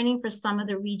training for some of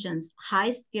the region's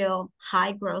high skill,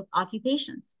 high growth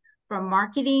occupations, from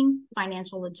marketing,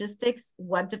 financial logistics,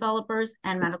 web developers,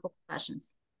 and medical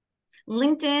professions.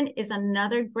 LinkedIn is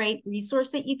another great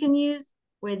resource that you can use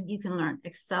where you can learn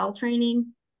Excel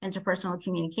training, interpersonal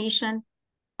communication,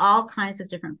 all kinds of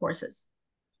different courses,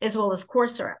 as well as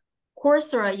Coursera.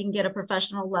 Coursera, you can get a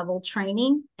professional level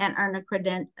training and earn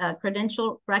a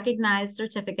credential recognized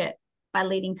certificate by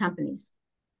leading companies.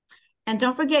 And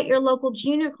don't forget your local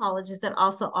junior colleges that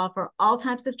also offer all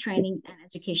types of training and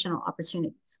educational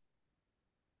opportunities.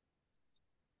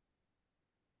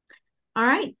 All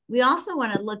right, we also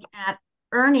want to look at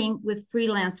earning with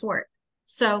freelance work.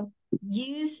 So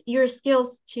use your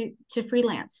skills to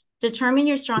freelance. Determine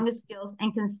your strongest skills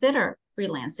and consider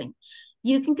freelancing.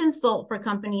 You can consult for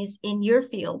companies in your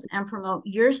field and promote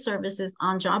your services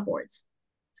on job boards.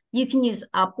 You can use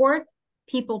Upwork,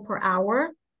 People Per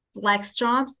Hour,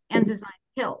 FlexJobs, and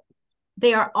DesignKill.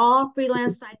 They are all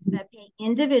freelance sites that pay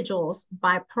individuals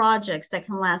by projects that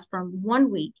can last from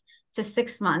 1 week to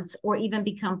 6 months or even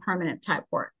become permanent type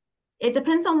work. It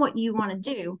depends on what you want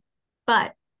to do,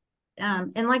 but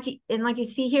and like you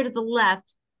see here to the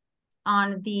left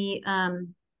on the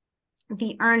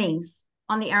earnings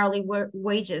on the hourly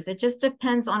wages, it just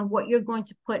depends on what you're going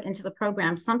to put into the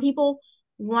program. Some people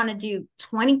want to do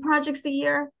 20 projects a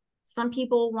year. Some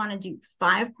people want to do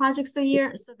 5 projects a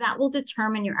year. So that will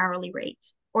determine your hourly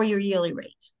rate or your yearly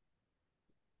rate.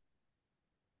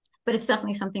 But it's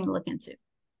definitely something to look into.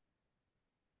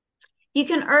 You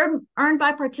can earn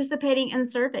by participating in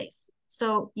surveys.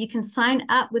 So you can sign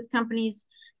up with companies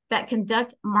that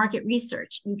conduct market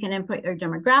research. You can input your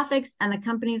demographics and the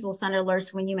companies will send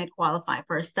alerts when you may qualify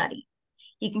for a study.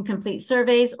 You can complete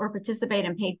surveys or participate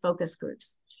in paid focus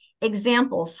groups.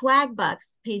 Example,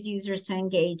 Swagbucks pays users to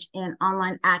engage in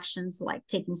online actions like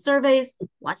taking surveys,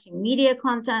 watching media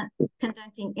content,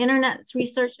 conducting internet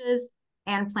researches,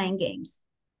 and playing games.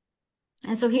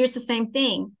 And so here's the same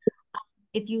thing.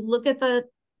 If you look at the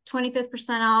 25th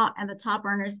percentile and the top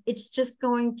earners, it's just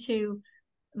going to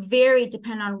vary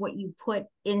depending on what you put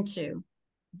into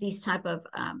these type of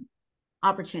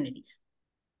opportunities.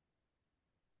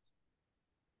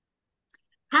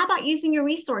 How about using your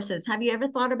resources? Have you ever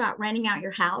thought about renting out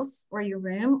your house or your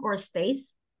room or a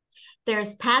space?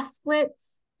 There's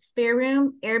PadSplits, Spare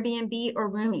Room, Airbnb, or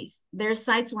Roomies. There's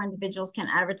sites where individuals can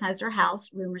advertise their house,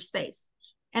 room, or space.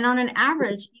 And on an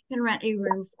average, you can rent a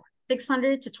room for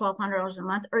 $600 to $1,200 a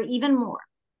month or even more.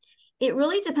 It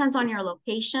really depends on your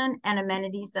location and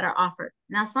amenities that are offered.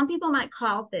 Now, some people might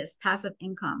call this passive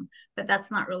income, but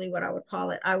that's not really what I would call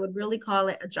it. I would really call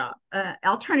it a job,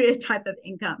 alternative type of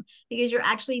income, because you're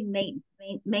actually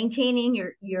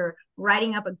maintaining, you're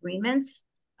writing up agreements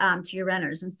to your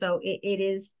renters. And so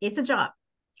it's a job.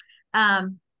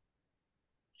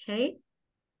 Okay.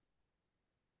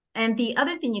 And the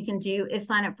other thing you can do is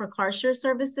sign up for car share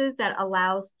services that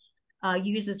allows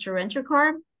users to rent your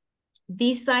car.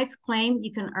 These sites claim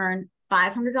you can earn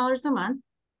 $500 a month.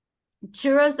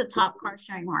 Turo is the top car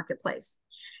sharing marketplace.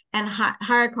 And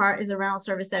HireCar is a rental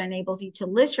service that enables you to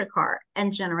list your car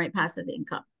and generate passive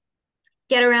income.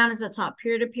 GetAround is a top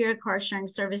peer-to-peer car sharing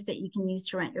service that you can use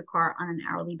to rent your car on an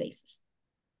hourly basis.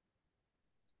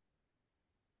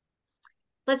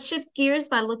 Let's shift gears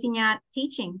by looking at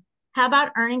teaching. How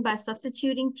about earning by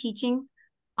substituting teaching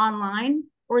online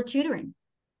or tutoring?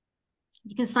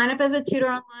 You can sign up as a tutor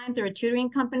online through a tutoring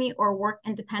company or work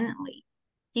independently.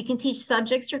 You can teach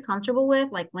subjects you're comfortable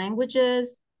with, like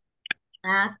languages,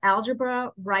 math,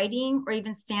 algebra, writing, or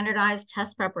even standardized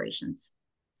test preparations.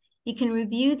 You can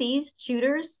review these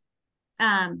tutors,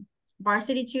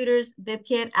 Varsity Tutors,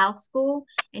 VipKid, OutSchool,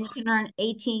 and you can earn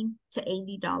 $18 to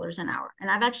 $80 an hour.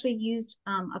 And I've actually used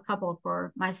a couple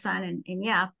for my son, and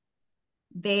yeah,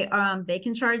 they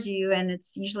can charge you, and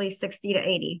it's usually 60 to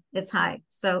 80. It's high.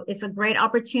 So it's a great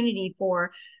opportunity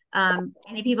for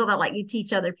any people that like to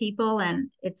teach other people, and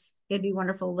it'd be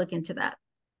wonderful to look into that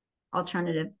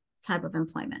alternative type of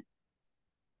employment.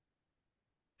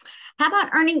 How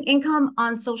about earning income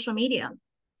on social media?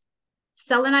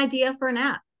 Sell an idea for an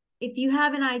app. If you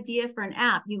have an idea for an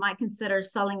app, you might consider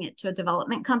selling it to a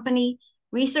development company,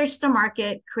 research the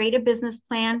market, create a business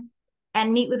plan,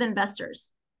 and meet with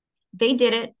investors. They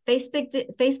did it.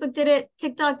 Facebook did it.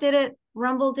 TikTok did it.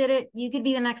 Rumble did it. You could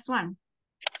be the next one.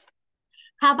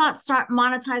 How about start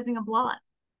monetizing a blog?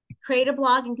 Create a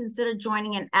blog and consider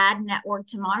joining an ad network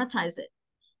to monetize it.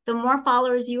 The more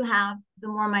followers you have, the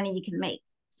more money you can make.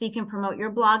 So you can promote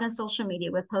your blog on social media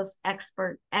with post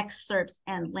excerpts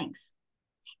and links.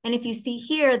 And if you see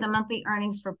here, the monthly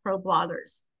earnings for pro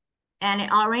bloggers, and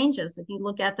it all ranges. If you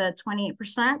look at the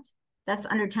 28%, that's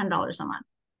under $10 a month.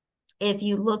 If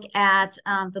you look at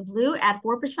the blue at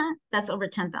 4%, that's over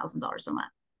 $10,000 a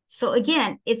month. So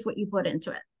again, it's what you put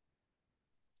into it.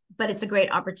 But it's a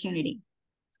great opportunity.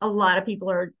 A lot of people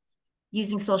are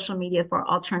using social media for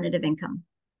alternative income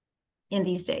in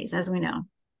these days, as we know.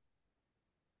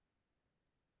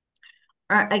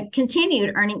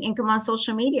 Continued earning income on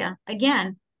social media.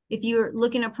 Again, if you're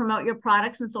looking to promote your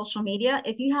products in social media,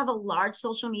 if you have a large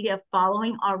social media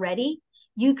following already,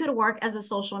 you could work as a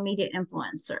social media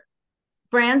influencer.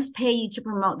 Brands pay you to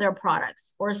promote their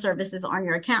products or services on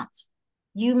your accounts.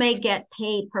 You may get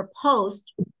paid per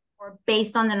post or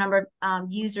based on the number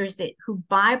of users who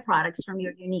buy products from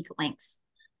your unique links.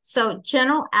 So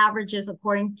general averages,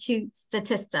 according to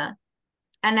Statista,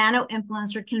 a nano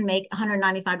influencer can make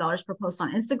 $195 per post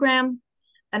on Instagram.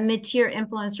 A mid-tier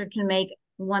influencer can make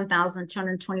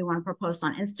 $1,221 per post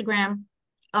on Instagram.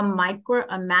 A macro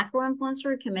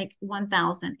influencer can make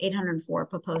 $1,804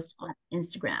 per post on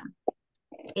Instagram.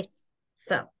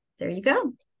 So there you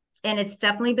go. And it's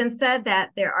definitely been said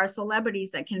that there are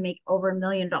celebrities that can make over $1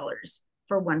 million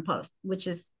for one post, which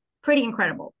is pretty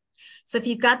incredible. So if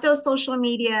you've got those social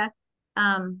media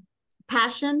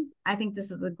passion, I think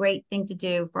this is a great thing to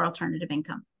do for alternative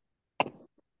income.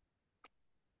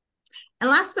 And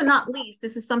last but not least,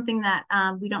 this is something that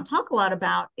we don't talk a lot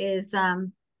about, is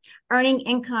earning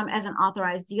income as an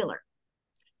authorized dealer.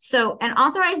 So an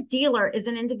authorized dealer is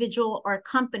an individual or a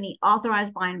company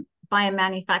authorized by a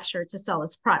manufacturer to sell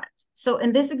its product. So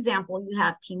in this example, you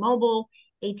have T-Mobile,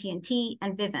 AT&T,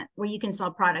 and Vivint, where you can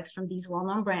sell products from these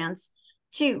well-known brands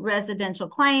to residential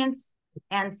clients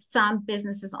and some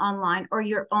businesses online or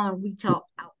your own retail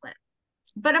outlet.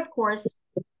 But of course,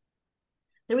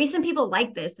 the reason people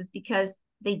like this is because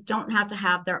they don't have to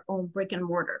have their own brick and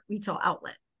mortar retail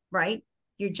outlet, right?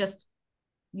 You're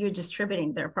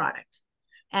distributing their product.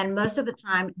 And most of the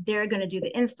time, they're going to do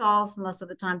the installs. Most of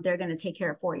the time, they're going to take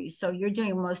care of it for you. So you're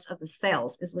doing most of the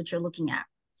sales is what you're looking at.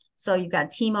 So you've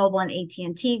got T-Mobile and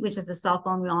AT&T, which is the cell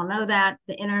phone. We all know that.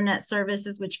 The internet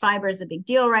services, which fiber is a big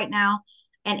deal right now.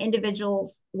 And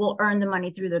individuals will earn the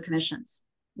money through their commissions.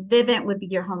 Vivint would be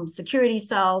your home security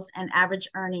cells, and average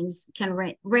earnings can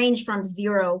range from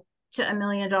 $0 to $1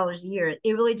 million a year.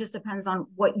 It really just depends on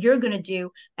what you're going to do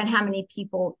and how many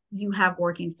people you have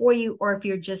working for you, or if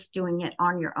you're just doing it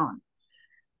on your own.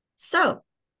 So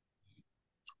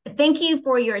thank you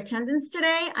for your attendance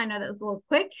today. I know that was a little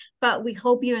quick, but we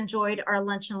hope you enjoyed our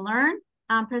Lunch and Learn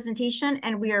presentation,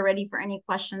 and we are ready for any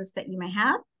questions that you may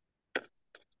have.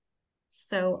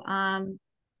 So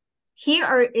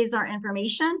here is our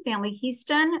information, Family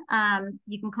Houston.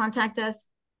 You can contact us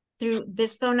through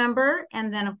this phone number.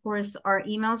 And then, of course, our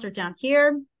emails are down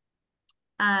here.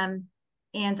 And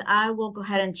I will go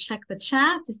ahead and check the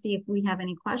chat to see if we have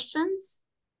any questions.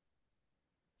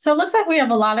 So it looks like we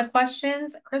have a lot of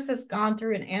questions. Chris has gone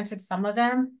through and answered some of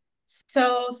them.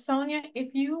 So Sonia, if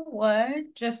you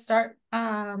would just start,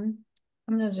 I'm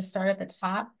going to just start at the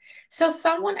top. So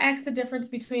someone asked the difference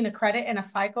between a credit and a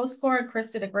FICO score. And Chris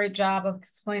did a great job of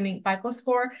explaining FICO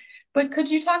score. But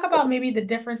could you talk about maybe the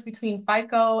difference between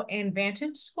FICO and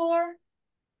Vantage score?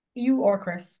 You or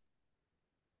Chris?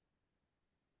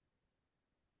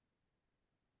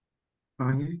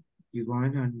 Sonia, you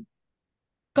going on?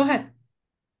 Go ahead.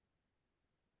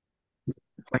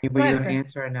 Sonia, will you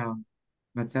answer or no?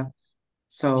 Myself?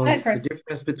 So ahead, the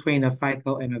difference between a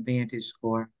FICO and a Vantage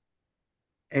score.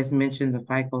 As mentioned, the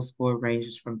FICO score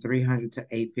ranges from 300 to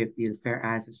 850. The Fair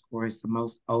Isaac score is the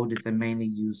most oldest and mainly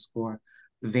used score.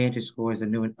 The Vantage score is a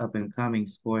new and up-and-coming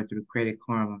score through Credit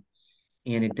Karma,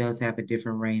 and it does have a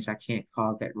different range. I can't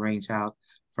call that range out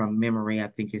from memory. I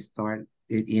think it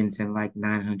ends in like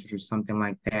 900 or something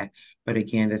like that. But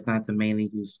again, that's not the mainly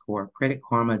used score. Credit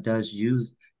Karma does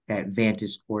use that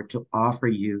Vantage score to offer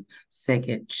you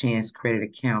second chance credit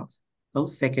accounts.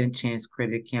 Those second chance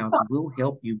credit accounts will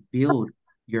help you build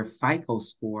your FICO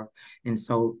score. And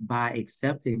so by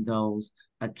accepting those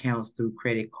accounts through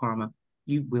Credit Karma,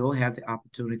 you will have the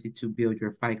opportunity to build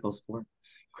your FICO score.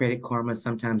 Credit Karma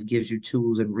sometimes gives you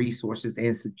tools and resources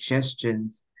and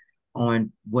suggestions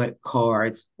on what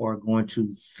cards are going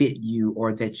to fit you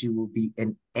or that you will be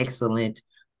an excellent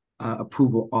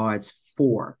approval odds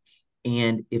for.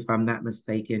 And if I'm not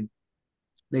mistaken,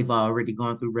 they've already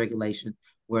gone through regulation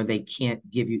where they can't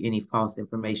give you any false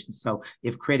information. So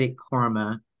if Credit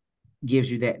Karma gives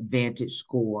you that Vantage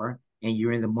score and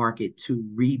you're in the market to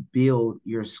rebuild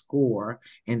your score,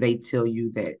 and they tell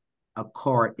you that a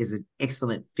card is an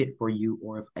excellent fit for you,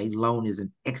 or if a loan is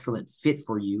an excellent fit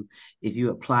for you, if you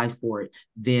apply for it,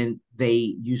 then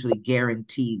they usually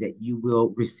guarantee that you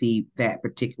will receive that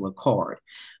particular card.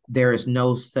 There is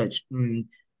no such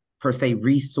per se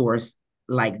resource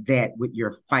like that with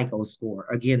your FICO score.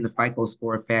 Again, the FICO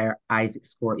score, Fair Isaac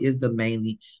score, is the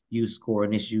mainly used score,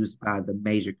 and it's used by the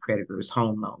major creditors,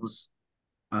 home loans,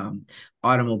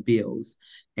 automobiles,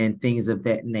 and things of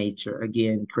that nature.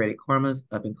 Again, Credit Karma's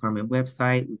Up and Coming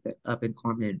website with the Up and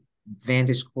Coming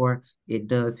Vantage score, it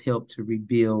does help to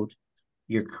rebuild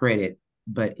your credit,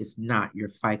 but it's not your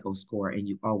FICO score. And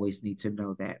you always need to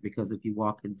know that, because if you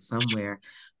walk in somewhere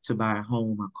to buy a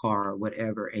home, a car, or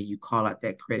whatever, and you call out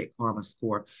that Credit Karma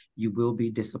score, you will be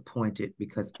disappointed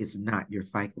because it's not your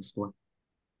FICO score.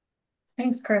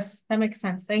 Thanks, Chris. That makes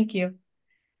sense. Thank you.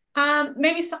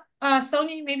 Maybe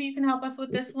Sonia, maybe you can help us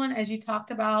with this one, as you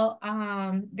talked about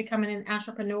becoming an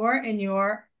entrepreneur in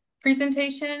your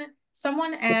presentation.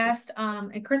 Someone asked,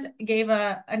 and Chris gave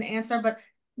an answer, but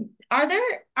are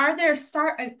there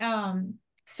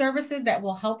services that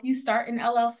will help you start an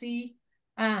LLC?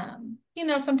 You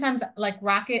know, sometimes like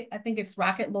Rocket, I think it's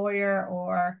Rocket Lawyer,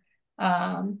 or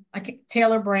like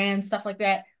Taylor Brand, stuff like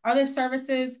that. Are there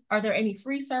services? Are there any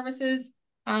free services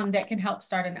that can help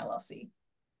start an LLC?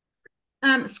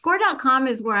 Score.com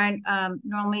is where I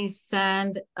normally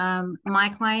send my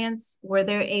clients, where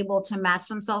they're able to match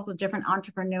themselves with different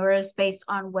entrepreneurs based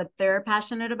on what they're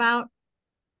passionate about.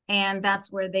 And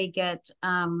that's where they get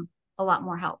a lot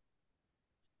more help.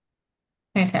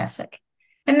 Fantastic.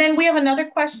 And then we have another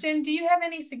question. Do you have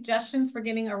any suggestions for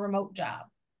getting a remote job?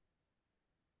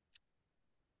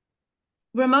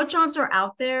 Remote jobs are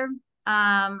out there.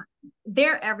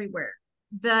 They're everywhere.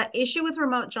 The issue with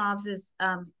remote jobs is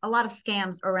a lot of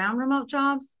scams around remote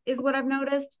jobs is what I've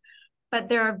noticed, but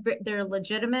there are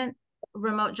legitimate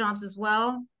remote jobs as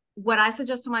well. What I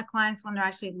suggest to my clients when they're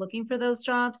actually looking for those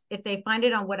jobs, if they find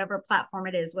it on whatever platform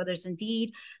it is, whether it's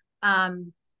Indeed,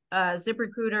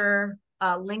 ZipRecruiter,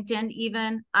 LinkedIn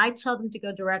even, I tell them to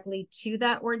go directly to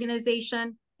that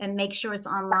organization and make sure it's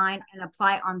online and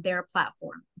apply on their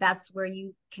platform. That's where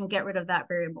you can get rid of that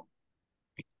variable.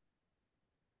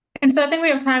 And so I think we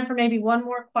have time for maybe one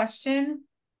more question.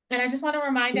 And I just want to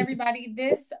remind everybody,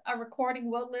 this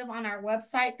recording will live on our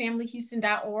website,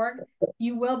 familyhouston.org.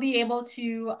 You will be able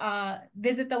to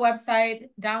visit the website,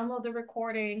 download the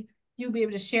recording. You'll be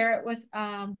able to share it with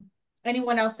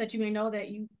anyone else that you may know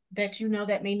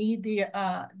that may need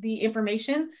the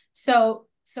information. So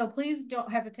please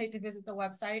don't hesitate to visit the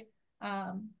website.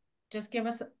 Just give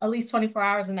us at least 24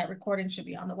 hours and that recording should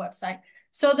be on the website.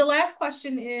 So the last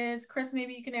question is, Chris,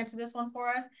 maybe you can answer this one for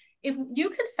us. If you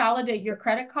consolidate your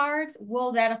credit cards,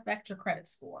 will that affect your credit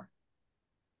score?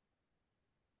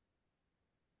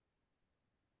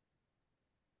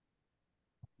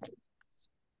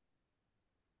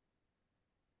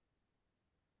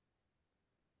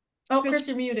 Oh, Chris,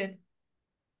 you're muted.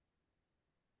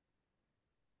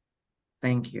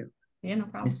 Thank you. Yeah, no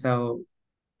problem. And so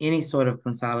any sort of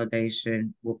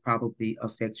consolidation will probably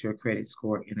affect your credit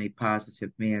score in a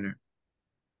positive manner,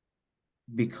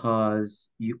 because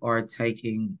you are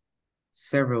taking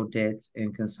several debts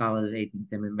and consolidating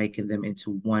them and making them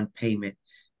into one payment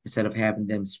instead of having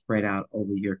them spread out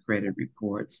over your credit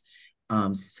reports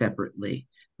separately,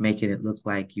 making it look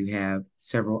like you have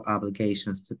several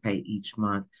obligations to pay each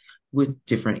month with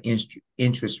different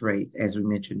interest rates, as we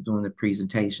mentioned during the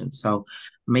presentation. So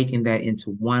making that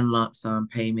into one lump sum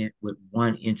payment with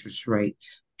one interest rate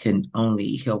can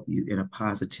only help you in a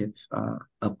positive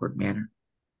upward manner.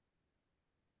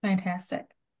 Fantastic.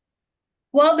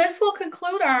 Well, this will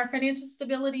conclude our Financial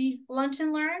Stability Lunch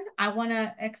and Learn. I want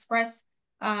to express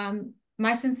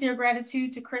my sincere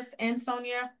gratitude to Chris and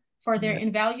Sonia for their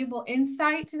invaluable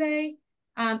insight today.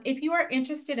 If you are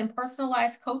interested in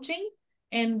personalized coaching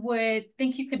and would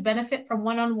think you could benefit from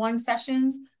one-on-one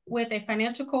sessions with a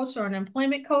financial coach or an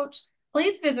employment coach,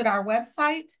 please visit our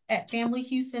website at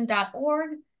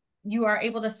familyhouston.org you are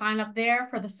able to sign up there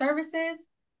for the services.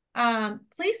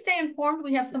 Please stay informed.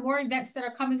 We have some more events that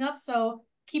are coming up, so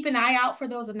keep an eye out for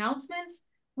those announcements.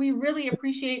 We really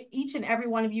appreciate each and every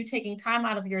one of you taking time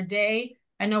out of your day.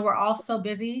 I know we're all so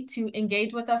busy to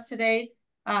engage with us today.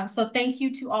 So thank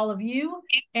you to all of you,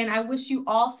 and I wish you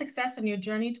all success in your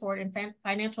journey toward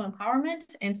financial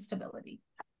empowerment and stability.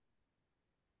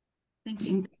 Thank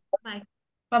you. Bye.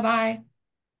 Bye-bye.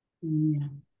 Yeah.